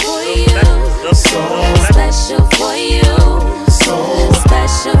special for you. So special for you. So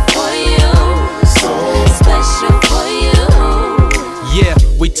special for you. So special for you. Yeah,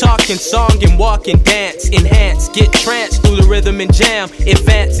 we talking song and walk and dance, enhance, get tranced through the rhythm and jam,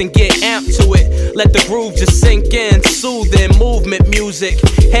 advance and get amped to it. Let the groove just sink in, soothing movement music,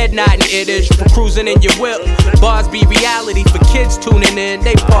 head nodding it is for cruising in your whip. Bars be reality for kids tuning in,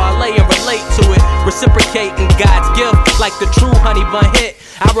 they parlay and relate to it, reciprocating God's gift like the true honey bun hit.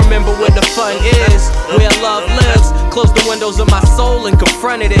 I remember where the fun is, where love lives. Closed the windows of my soul and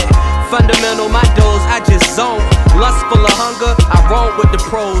confronted it. Fundamental, my dose, I just zone. Lustful of hunger, I roam with the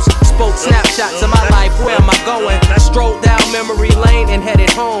pros. Spoke snapshots of my life, where am I going? Strolled down memory lane and headed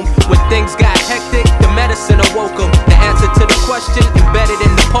home. When things got hectic, the medicine awoke them. The answer to the question embedded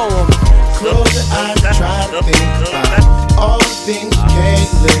in the poem. close your eyes and try to think about all the things you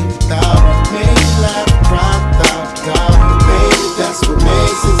can't live without. Make you laugh and cry without doubt. Baby, that's what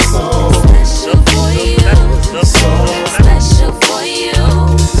makes it so special for you. So special for you.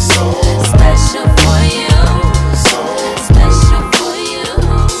 So special for you. So special for you.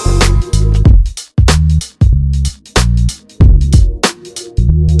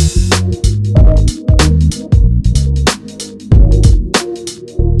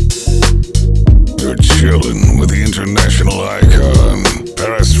 You're chillin' with the international icon,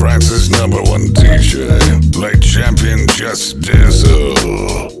 Paris, France's #1 DJ, like champion Just Dizzle.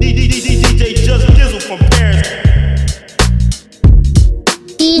 DJ Just Dizzle from Paris.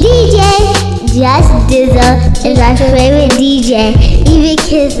 DJ Just Dizzle is my favorite DJ. Even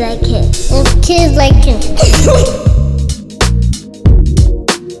kids like him. And kids like him.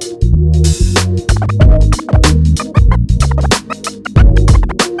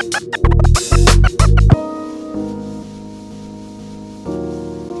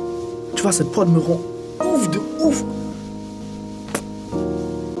 Tu vois, cette prod me rend ouf de ouf.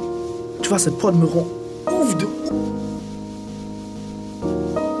 Tu vois, cette prod me rend ouf de ouf.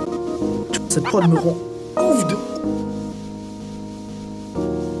 Cette prod me rend ouf de ouf.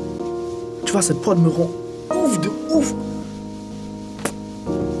 Tu vois, cette prod me rend ouf de ouf.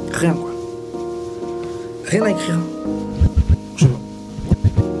 Rien, quoi. Rien à écrire.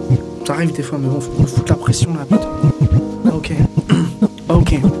 Ça arrive des fois, mais bon, faut me foutre la pression là, putain. Ok.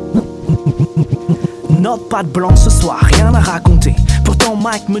 Ok. Note pas de blanc ce soir, rien à raconter. Pourtant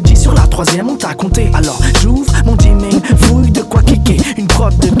Mike me dit sur la 3e on t'a compté. Alors j'ouvre mon Gmail, fouille de quoi kicker. Une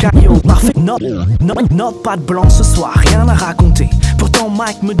prod de caillot, parfait. Note pas de blanc ce soir, rien à raconter. Pourtant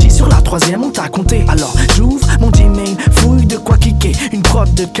Mike me dit sur la 3e on t'a compté. Alors j'ouvre mon Gmail, fouille de quoi kicker. Une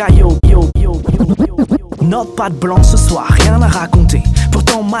prod de caillot, yo. Note pas de blanc ce soir, rien à raconter.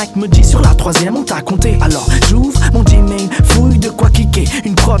 Pourtant Mike me dit sur la 3e on t'a compté. Alors j'ouvre mon Gmail, fouille de quoi kicker.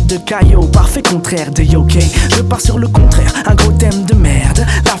 Une prod de caillot, parfait contraire de Yo.K. Je pars sur le contraire, un gros thème de merde.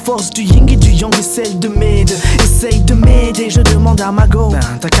 La force du yin et du yang est celle de m'aider. Essaye de m'aider, je demande à ma go. Ben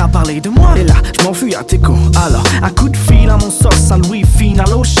t'as qu'à parler de moi. Et là, je m'enfuis à tes co. Alors, un coup de fil à mon sauce, à Louis Fine.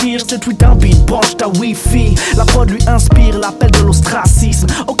 Allo cheers, ce tweet un beat, branche ta wifi. La prod lui inspire l'appel de l'ostracisme.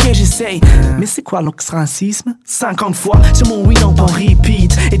 Ok j'essaye, mais c'est quoi l'ostracisme? 50 fois sur mon Winamp en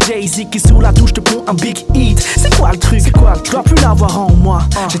repeat. Et Jay-Z qui sous la touche te pond un big hit. C'est quoi le truc? Je dois plus l'avoir en moi.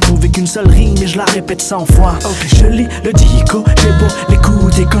 J'ai trouvé qu'une seule rime et je la répète 100 fois. Je lis le dico, j'ai beau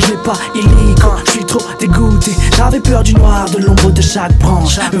l'écouter. d'écouter quand je l'ai pas illico. Je suis trop dégoûté, j'avais peur du noir, de l'ombre de chaque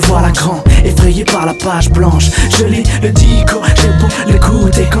branche. Me voilà grand, effrayé par la page blanche. Je lis le dico, j'ai beau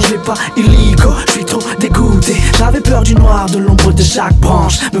l'écouter quand je l'ai pas illico. Je suis trop dégoûté, j'avais peur du noir, de l'ombre de chaque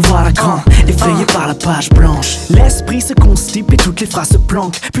branche. Me voilà grand, effrayé par la page blanche. L'esprit se constipe et toutes les phrases se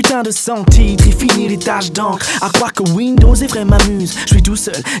planquent. Putain de 100 titres, il finit les taches d'encre. À croire que Windows est vrai m'amuse. Je suis tout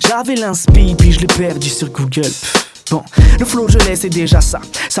seul, j'avais l'inspi, puis je l'ai perdu sur Google. Bon, le flow je laisse c'est déjà ça.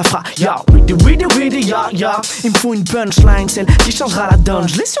 Ça fera ya, ready, ya. Il me faut une punchline, celle qui changera la donne.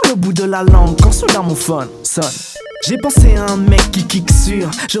 Je l'ai sur le bout de la langue quand soudain mon phone sonne. J'ai pensé à un mec qui kick sur.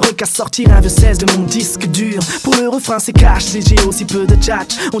 J'aurais qu'à sortir un vieux 16 de mon disque dur. Pour le refrain c'est cash, si j'ai aussi peu de chat.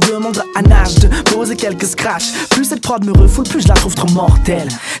 On demandera à Nash de poser quelques scratchs. Plus cette prod me refoule, plus je la trouve trop mortelle.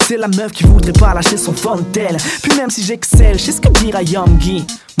 C'est la meuf qui voudrait pas lâcher son Phonte. Puis même si j'excelle, je sais ce que dira Yo.K.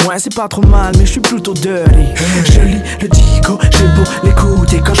 Moi c'est pas trop mal, mais je suis plutôt dirty. Je lis le dico, j'ai beau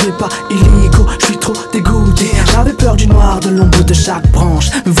l'écouter quand je l'ai pas illico. Je suis trop dégoûté, j'avais peur du noir, de l'ombre de chaque branche.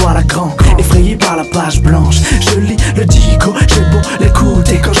 Me voilà grand, effrayé par la page blanche. Je lis le dico, j'ai beau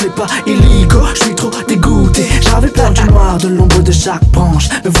l'écouter quand je l'ai pas illico. Je suis trop dégoûté, j'avais peur du noir, de l'ombre de chaque branche.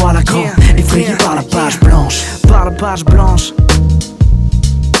 Me voilà grand, effrayé par la page blanche. Par la page blanche.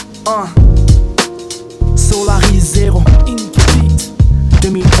 Solaris 0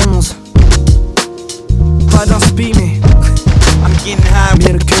 2011. Pas d'inspi mais I'm getting high.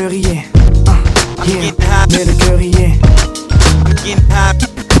 Milq, yeah. I'm getting high. Milq, yeah. I'm getting high.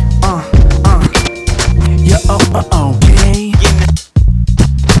 Yo.K.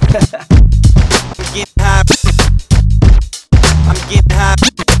 I'm getting high. I'm getting high.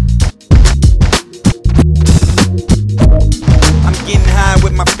 I'm getting high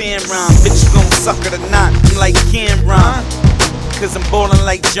with my fan rhyme. Bitch, you gon' suck it or not. I'm like Camron. Cause I'm ballin'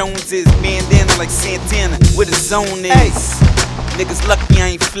 like Jones is, bandana like Santana, where the zone is. Niggas lucky I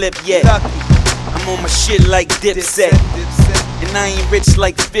ain't flipped yet. I'm on my shit like Dipset. And I ain't rich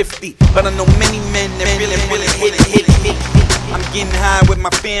like 50, but I know many men that really hit it. I'm getting high with my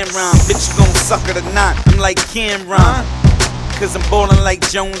fan rhyme. Bitch, you gon' suck it or not. I'm like Camron. Cause I'm ballin' like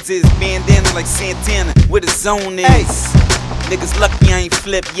Jones is, bandana like Santana, where the zone is. Niggas lucky I ain't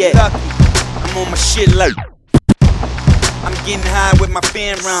flipped yet. I'm on my shit like. I'm getting high with my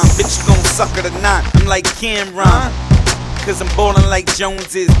fan rhyme. Bitch, you gon' suck it or not. I'm like Camron. Cause I'm ballin' like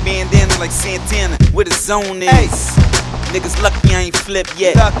Jones is, bandana like Santana, where the zone is. Niggas lucky I ain't flipped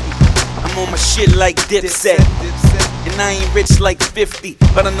yet. I'm on my shit like Dipset. And I ain't rich like 50,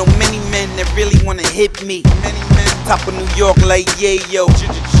 but I know many men that really wanna hit me. Top of New York like Yayo.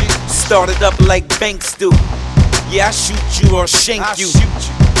 Started up like banks do. Yeah, I shoot you or shank you.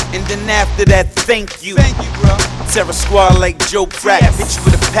 And then after that, thank you. Thank you, bro. Terror squad like Joe Crack. Hit you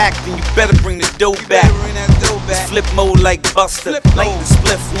with a pack, then you better bring the dough back. It's flip mode like Busta. Light the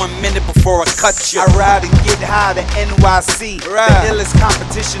spliff 1 minute before I cut you. I ride and get high to NYC. The illest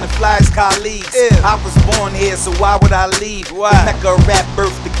competition of flies colleagues. I was born here, so why would I leave? The Mecca rap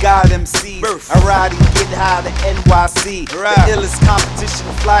birth the God MCs. I ride and get high to NYC. The illest competition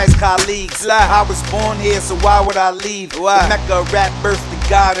of flies colleagues. I was born here, so why would I leave? The Mecca rap birth the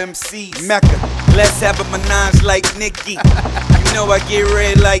God MCs. Mecca, let's have a menage like Nicki. You know I get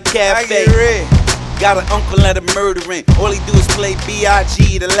red like Cafe. Got an uncle at a murdering. All he do is play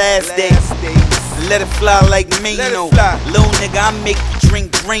B.I.G. the last day. Let it fly like Mano. Little nigga, I make you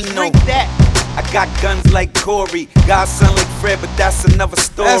drink Drano. I got guns like Corey. Godson like Fred, but that's another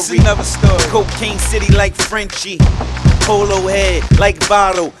story. Cocaine City like Frenchie. Polo head like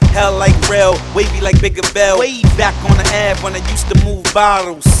Vado. Hell like Rail. Wavy like Bigger Bell. Back on the Ave when I used to move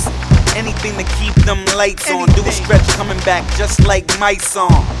bottles. Anything to keep them lights on. Do a stretch coming back just like my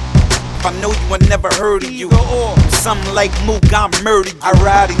song. If I know you, I never heard of you. Something like Milq, I murdered you. I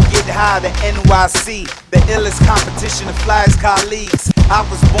ride and get high to NYC. The illest competition of flies colleagues. I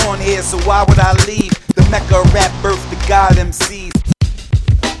was born here, so why would I leave? The Mecca rap birth the God MCs.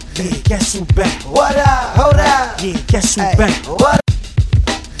 Yeah, guess who back? What up? Hold up. Yeah, guess who back? What up?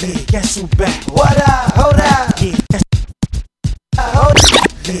 Yeah, guess who back? What up? Hold up. Yeah, guess hold up.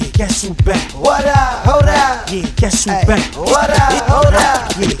 Yeah, guess who back? What up? Hold up. Yeah, guess who back? What up? Hold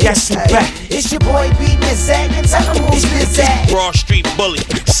up. Yeah, guess who back? It's your boy Beatz and tell him who's this at. Broad Street Bully,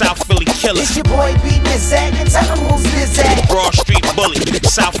 South Philly Killah. It's your boy Beatz and tell him who's this at. Broad Street Bully,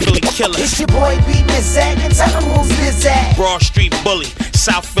 South Philly Killah. It's your boy Beatz and tell him who's this at. Broad Street Bully,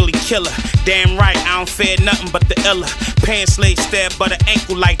 South Philly killer. Damn right, I don't fear nothing but the illa. Pants laid stab but an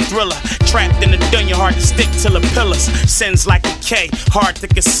ankle like Thriller. Trapped in the dungeon, hard to stick to the pillars. Sins like a K, hard to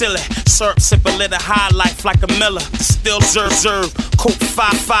conceal it. Syrup sip a little high life like a Miller. Still serve, Coke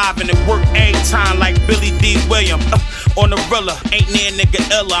 5-5 and it work every time like Billy D. Williams. On the Rilla, ain't near nigga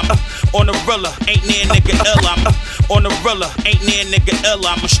illa. On the Rilla, ain't near nigga illa. On the Rilla, ain't near nigga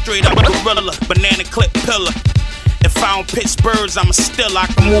illa. I'm a straight up gorilla, banana clip pillar. If I don't pitch birds, I'm a still. I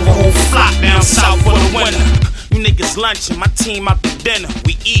can move a whole flock down south for the winter. You niggas lunching, my team out to dinner.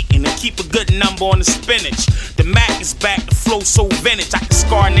 We eating and keep a good number on the spinach. The Mac is back, the flow so vintage. I can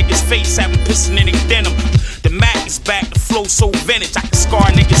scar niggas' face having pissing in their denim. The Mac is back, the flow so vintage. I can scar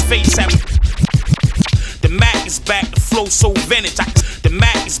niggas' face having. The Mac is back, the flow so vintage. The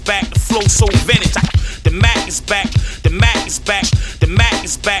Mac is back, the flow so vintage. The Mac is back, the Mac is back, the Mac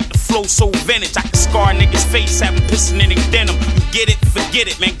is back, the flow so vintage. I can scar niggas' face having pissing in their denim. You get it, forget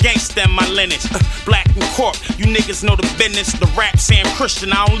it, man, gangsta in my lineage. Black and corp, you niggas know the business. The rap Sam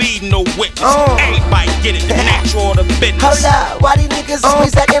Christian, I don't leave no witness. Everybody get it, the natural the business. Hold up, why these niggas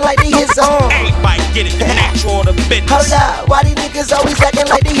always acting like they his own? Everybody get it, the natural the business. Hold up, why these niggas always acting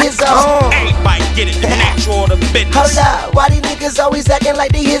like they his own? Everybody get it, the natural the business. Hold up, why these niggas always acting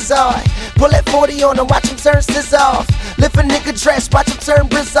like they his own? Pull that 40 on them, watch them turn sis off. Lift a nigga dress, watch them turn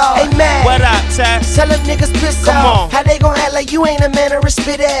brizz off. Hey man, what up, Tess? Tell them niggas piss Come off. on. How they gon' act like you ain't a man or a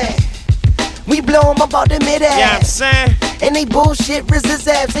spit at? We blow 'em about the mid-ass. Yeah, I'm saying. And they bullshit, resist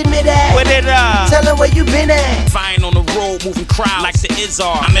abs, they mid-ass. What it up? Tell them where you been at. Fine on the road, moving crowd like the Izzard.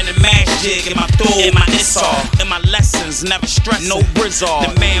 I'm in the mash jig, in my throat, in my Issar. In my lessons, never stress, no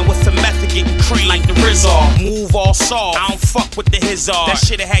brizzard. The man with the method getting cream like the Rizzard. Move all soft, I don't fuck with the Hizzard. That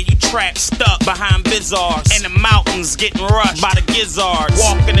shit'll have you trapped, stuck behind Bizzards. In the mountains, getting rushed by the Gizzards.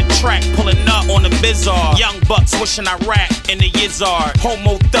 Walking the track, pulling up on the Bizzard. Young bucks wishing I rap in the Yizzard.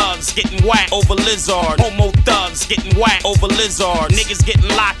 Homo thugs getting whacked over Lizard. Homo thugs getting whacked over Lizard. Niggas getting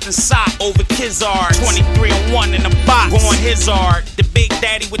locked inside over Kizzard. 23-1 in the box, going Hizzard. The big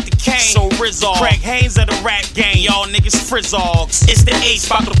daddy with the cane, so Rizzard. Craig Haynes of the rap game, y'all niggas frizzogs. It's the ace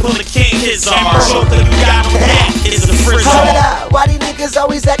about to pull the king Hizzard. Sabrosa, you got on that, is the frizzard. Hold up, why these niggas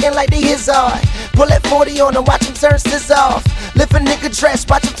always acting like they his own? Pull that 40 on them, watch them turn sis off. Lift a nigga dress,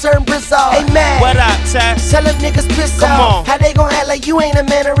 watch them turn brizz off. Hey man, what up, Tess? Tell them niggas piss Come off. on. How they gon' act like you ain't a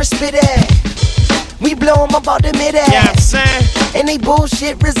man or a spit at? We blow 'em about the mid-ass. Yeah, I'm saying. And they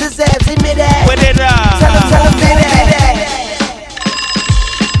bullshit, resist abs, they mid-ass. What it up? Tell them mid-ass.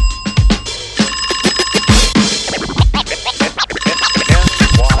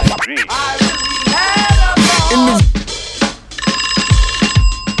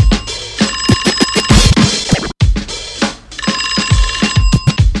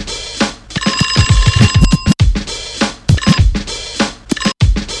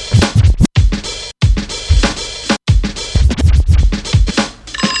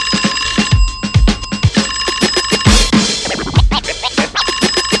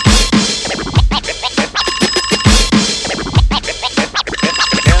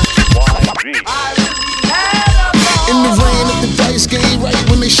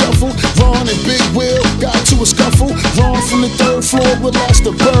 Floor with lost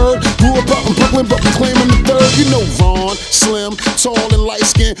a bird. Grew up out in Brooklyn, but we claiming the third. You know Ron, slim, tall and light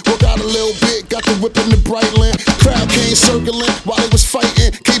skinned. Worked out a little bit, got the whip in the Brightland. Crowd came circling while they was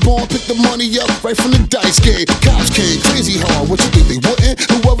fighting. K-Bone picked the money up right from the dice game. Cops came crazy hard, what you think they wouldn't?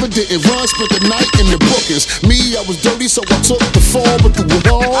 Whoever didn't run spent the night in the bookings. Me, I was dirty, so I took the fall, but through it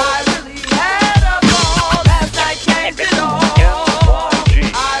all I really had a ball, last night changed it all.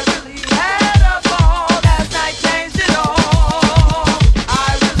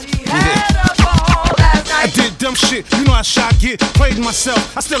 Shit, you know how shy I get, played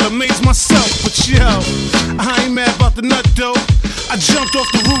myself, I still amaze myself. But yo, I ain't mad about the nut though. I jumped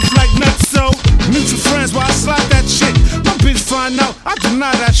off the roof like nutso. Mutual friends while I slide that shit. My bitch find out, I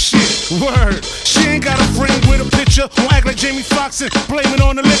deny that shit. Word, she ain't got a frame with a picture. Won't act like Jamie Foxx and blame it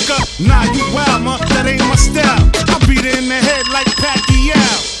on the liquor. Nah, you wild, ma, that ain't my style. I beat her in the head like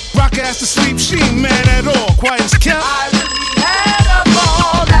Pacquiao. Rock ass to sleep, she ain't mad at all. Quiet as kept. I really had a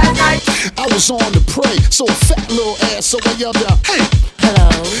ball that night. I was on the prey, so a fat little ass, so I yelled out, hey!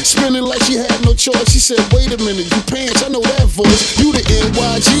 Hello. Spinning like she had no choice. She said, wait a minute, you pants, I know that voice. You the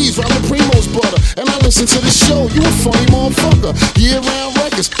NYGs, Robert Primo's brother. And I listen to the show, you a funny motherfucker. Year-round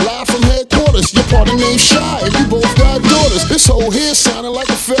records, live from headquarters. Your party named Shy, and we both got daughters. This whole here sounding like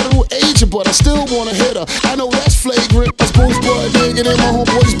a federal agent, but I still wanna hit her. I know that's flagrant. I was both butt naked in my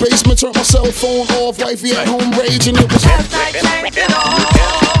homeboy's basement. Turned my cell phone off, wifey at home raging. It was last night changed it all.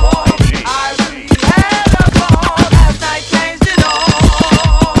 I really had a ball, last night changed it all.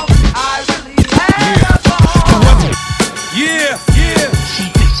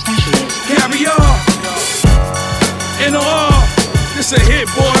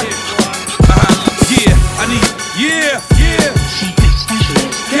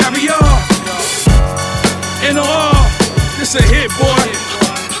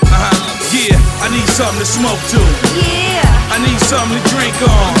 Yeah, I need something to smoke to. Yeah. I need something to drink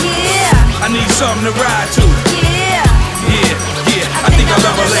on. Yeah. I need something to ride to. Yeah. Yeah, I think I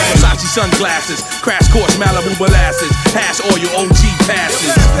love a land. Versace sunglasses, crash course Malibu molasses, hash oil OG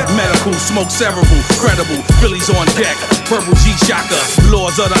passes, medical smoke cerebral, credible, Phillies on deck, purple G-Shocker,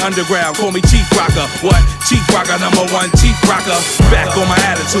 lords of the underground, call me Chief Rocker. What? Chief Rocker, #1 Chief Rocker. Back on my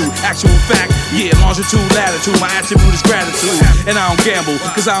attitude, actual fact, yeah, longitude, latitude, my attribute is gratitude. And I don't gamble,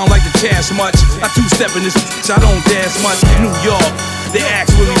 cause I don't like to chance much. I two-step in this, I don't dance much. New York, they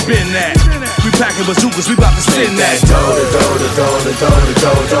ask where we been at. We packing bazookas, we about to spin that. Make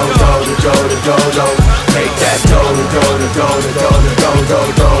that dough. I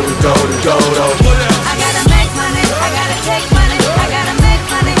gotta make money, I gotta take money, I gotta make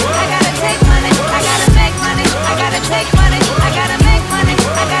money, I gotta take money, I gotta make money, I gotta take money, I gotta make money,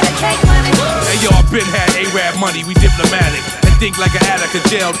 I gotta take money. Hey yo, I been had A-Rap money, we diplomatic. And think like an addict of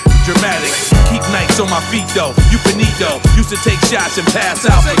jail, dramatic. Keep nights on my feet though, you finito. Used to take shots and pass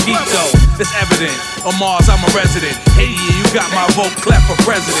out for geek though. It's evident, on Mars I'm a resident. Hey yeah, you got my vote, clap for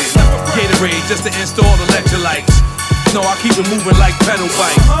president. Gatorade just to install electrolytes. No, I keep it moving like pedal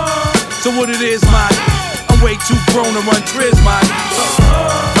bikes. So what it is, man, I'm way too grown to run triz, man.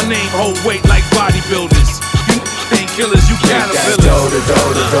 My name hold weight like bodybuilders. You ain't killers, you caterpillars.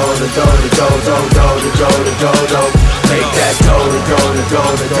 Make that dough.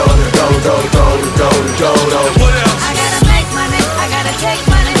 What else? I gotta make money, I gotta take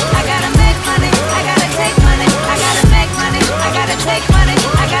money, I gotta make money, I gotta take money, I gotta make money, I gotta take money,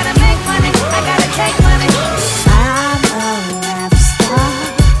 I gotta make money, I gotta take money. I'm a rap star,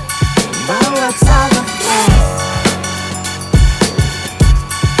 but what's all the fuss?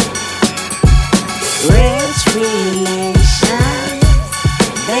 Rich relations,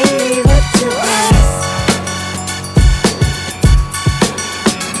 they leave it to us.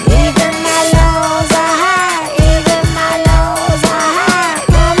 Even my lows are high, even my lows are high.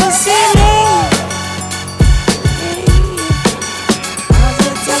 Come and see me, 'cause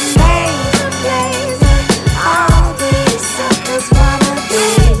it's amazing. All these suckers wanna be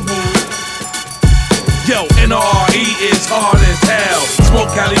me. Yo, NRE is hard as hell.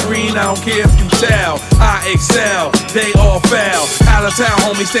 Smoke Cali Green, I don't care if you tell. I excel, they all fail. Out of town,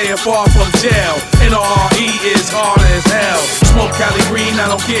 homie, staying far from jail. NRE is hard as hell. Smoke Cali Green, I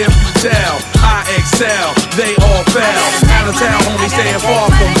don't care if you tell. I excel, they all fail. Out of town, homie, staying far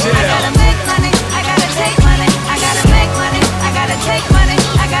from jail. I gotta make money, I gotta take money, I gotta make money, I gotta take money,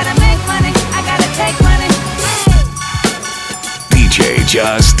 I gotta make money, I gotta take money. DJ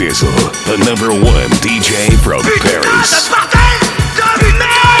Just Dizzle, the #1 DJ from Paris.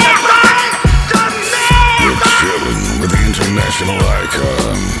 You're chilling with the international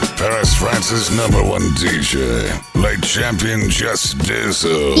icon, Paris, France's #1 DJ, like champion Just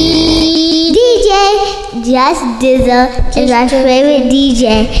Dizzle. DJ Just Dizzle is my favorite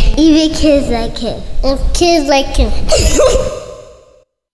DJ. Even kids like him. And kids like him.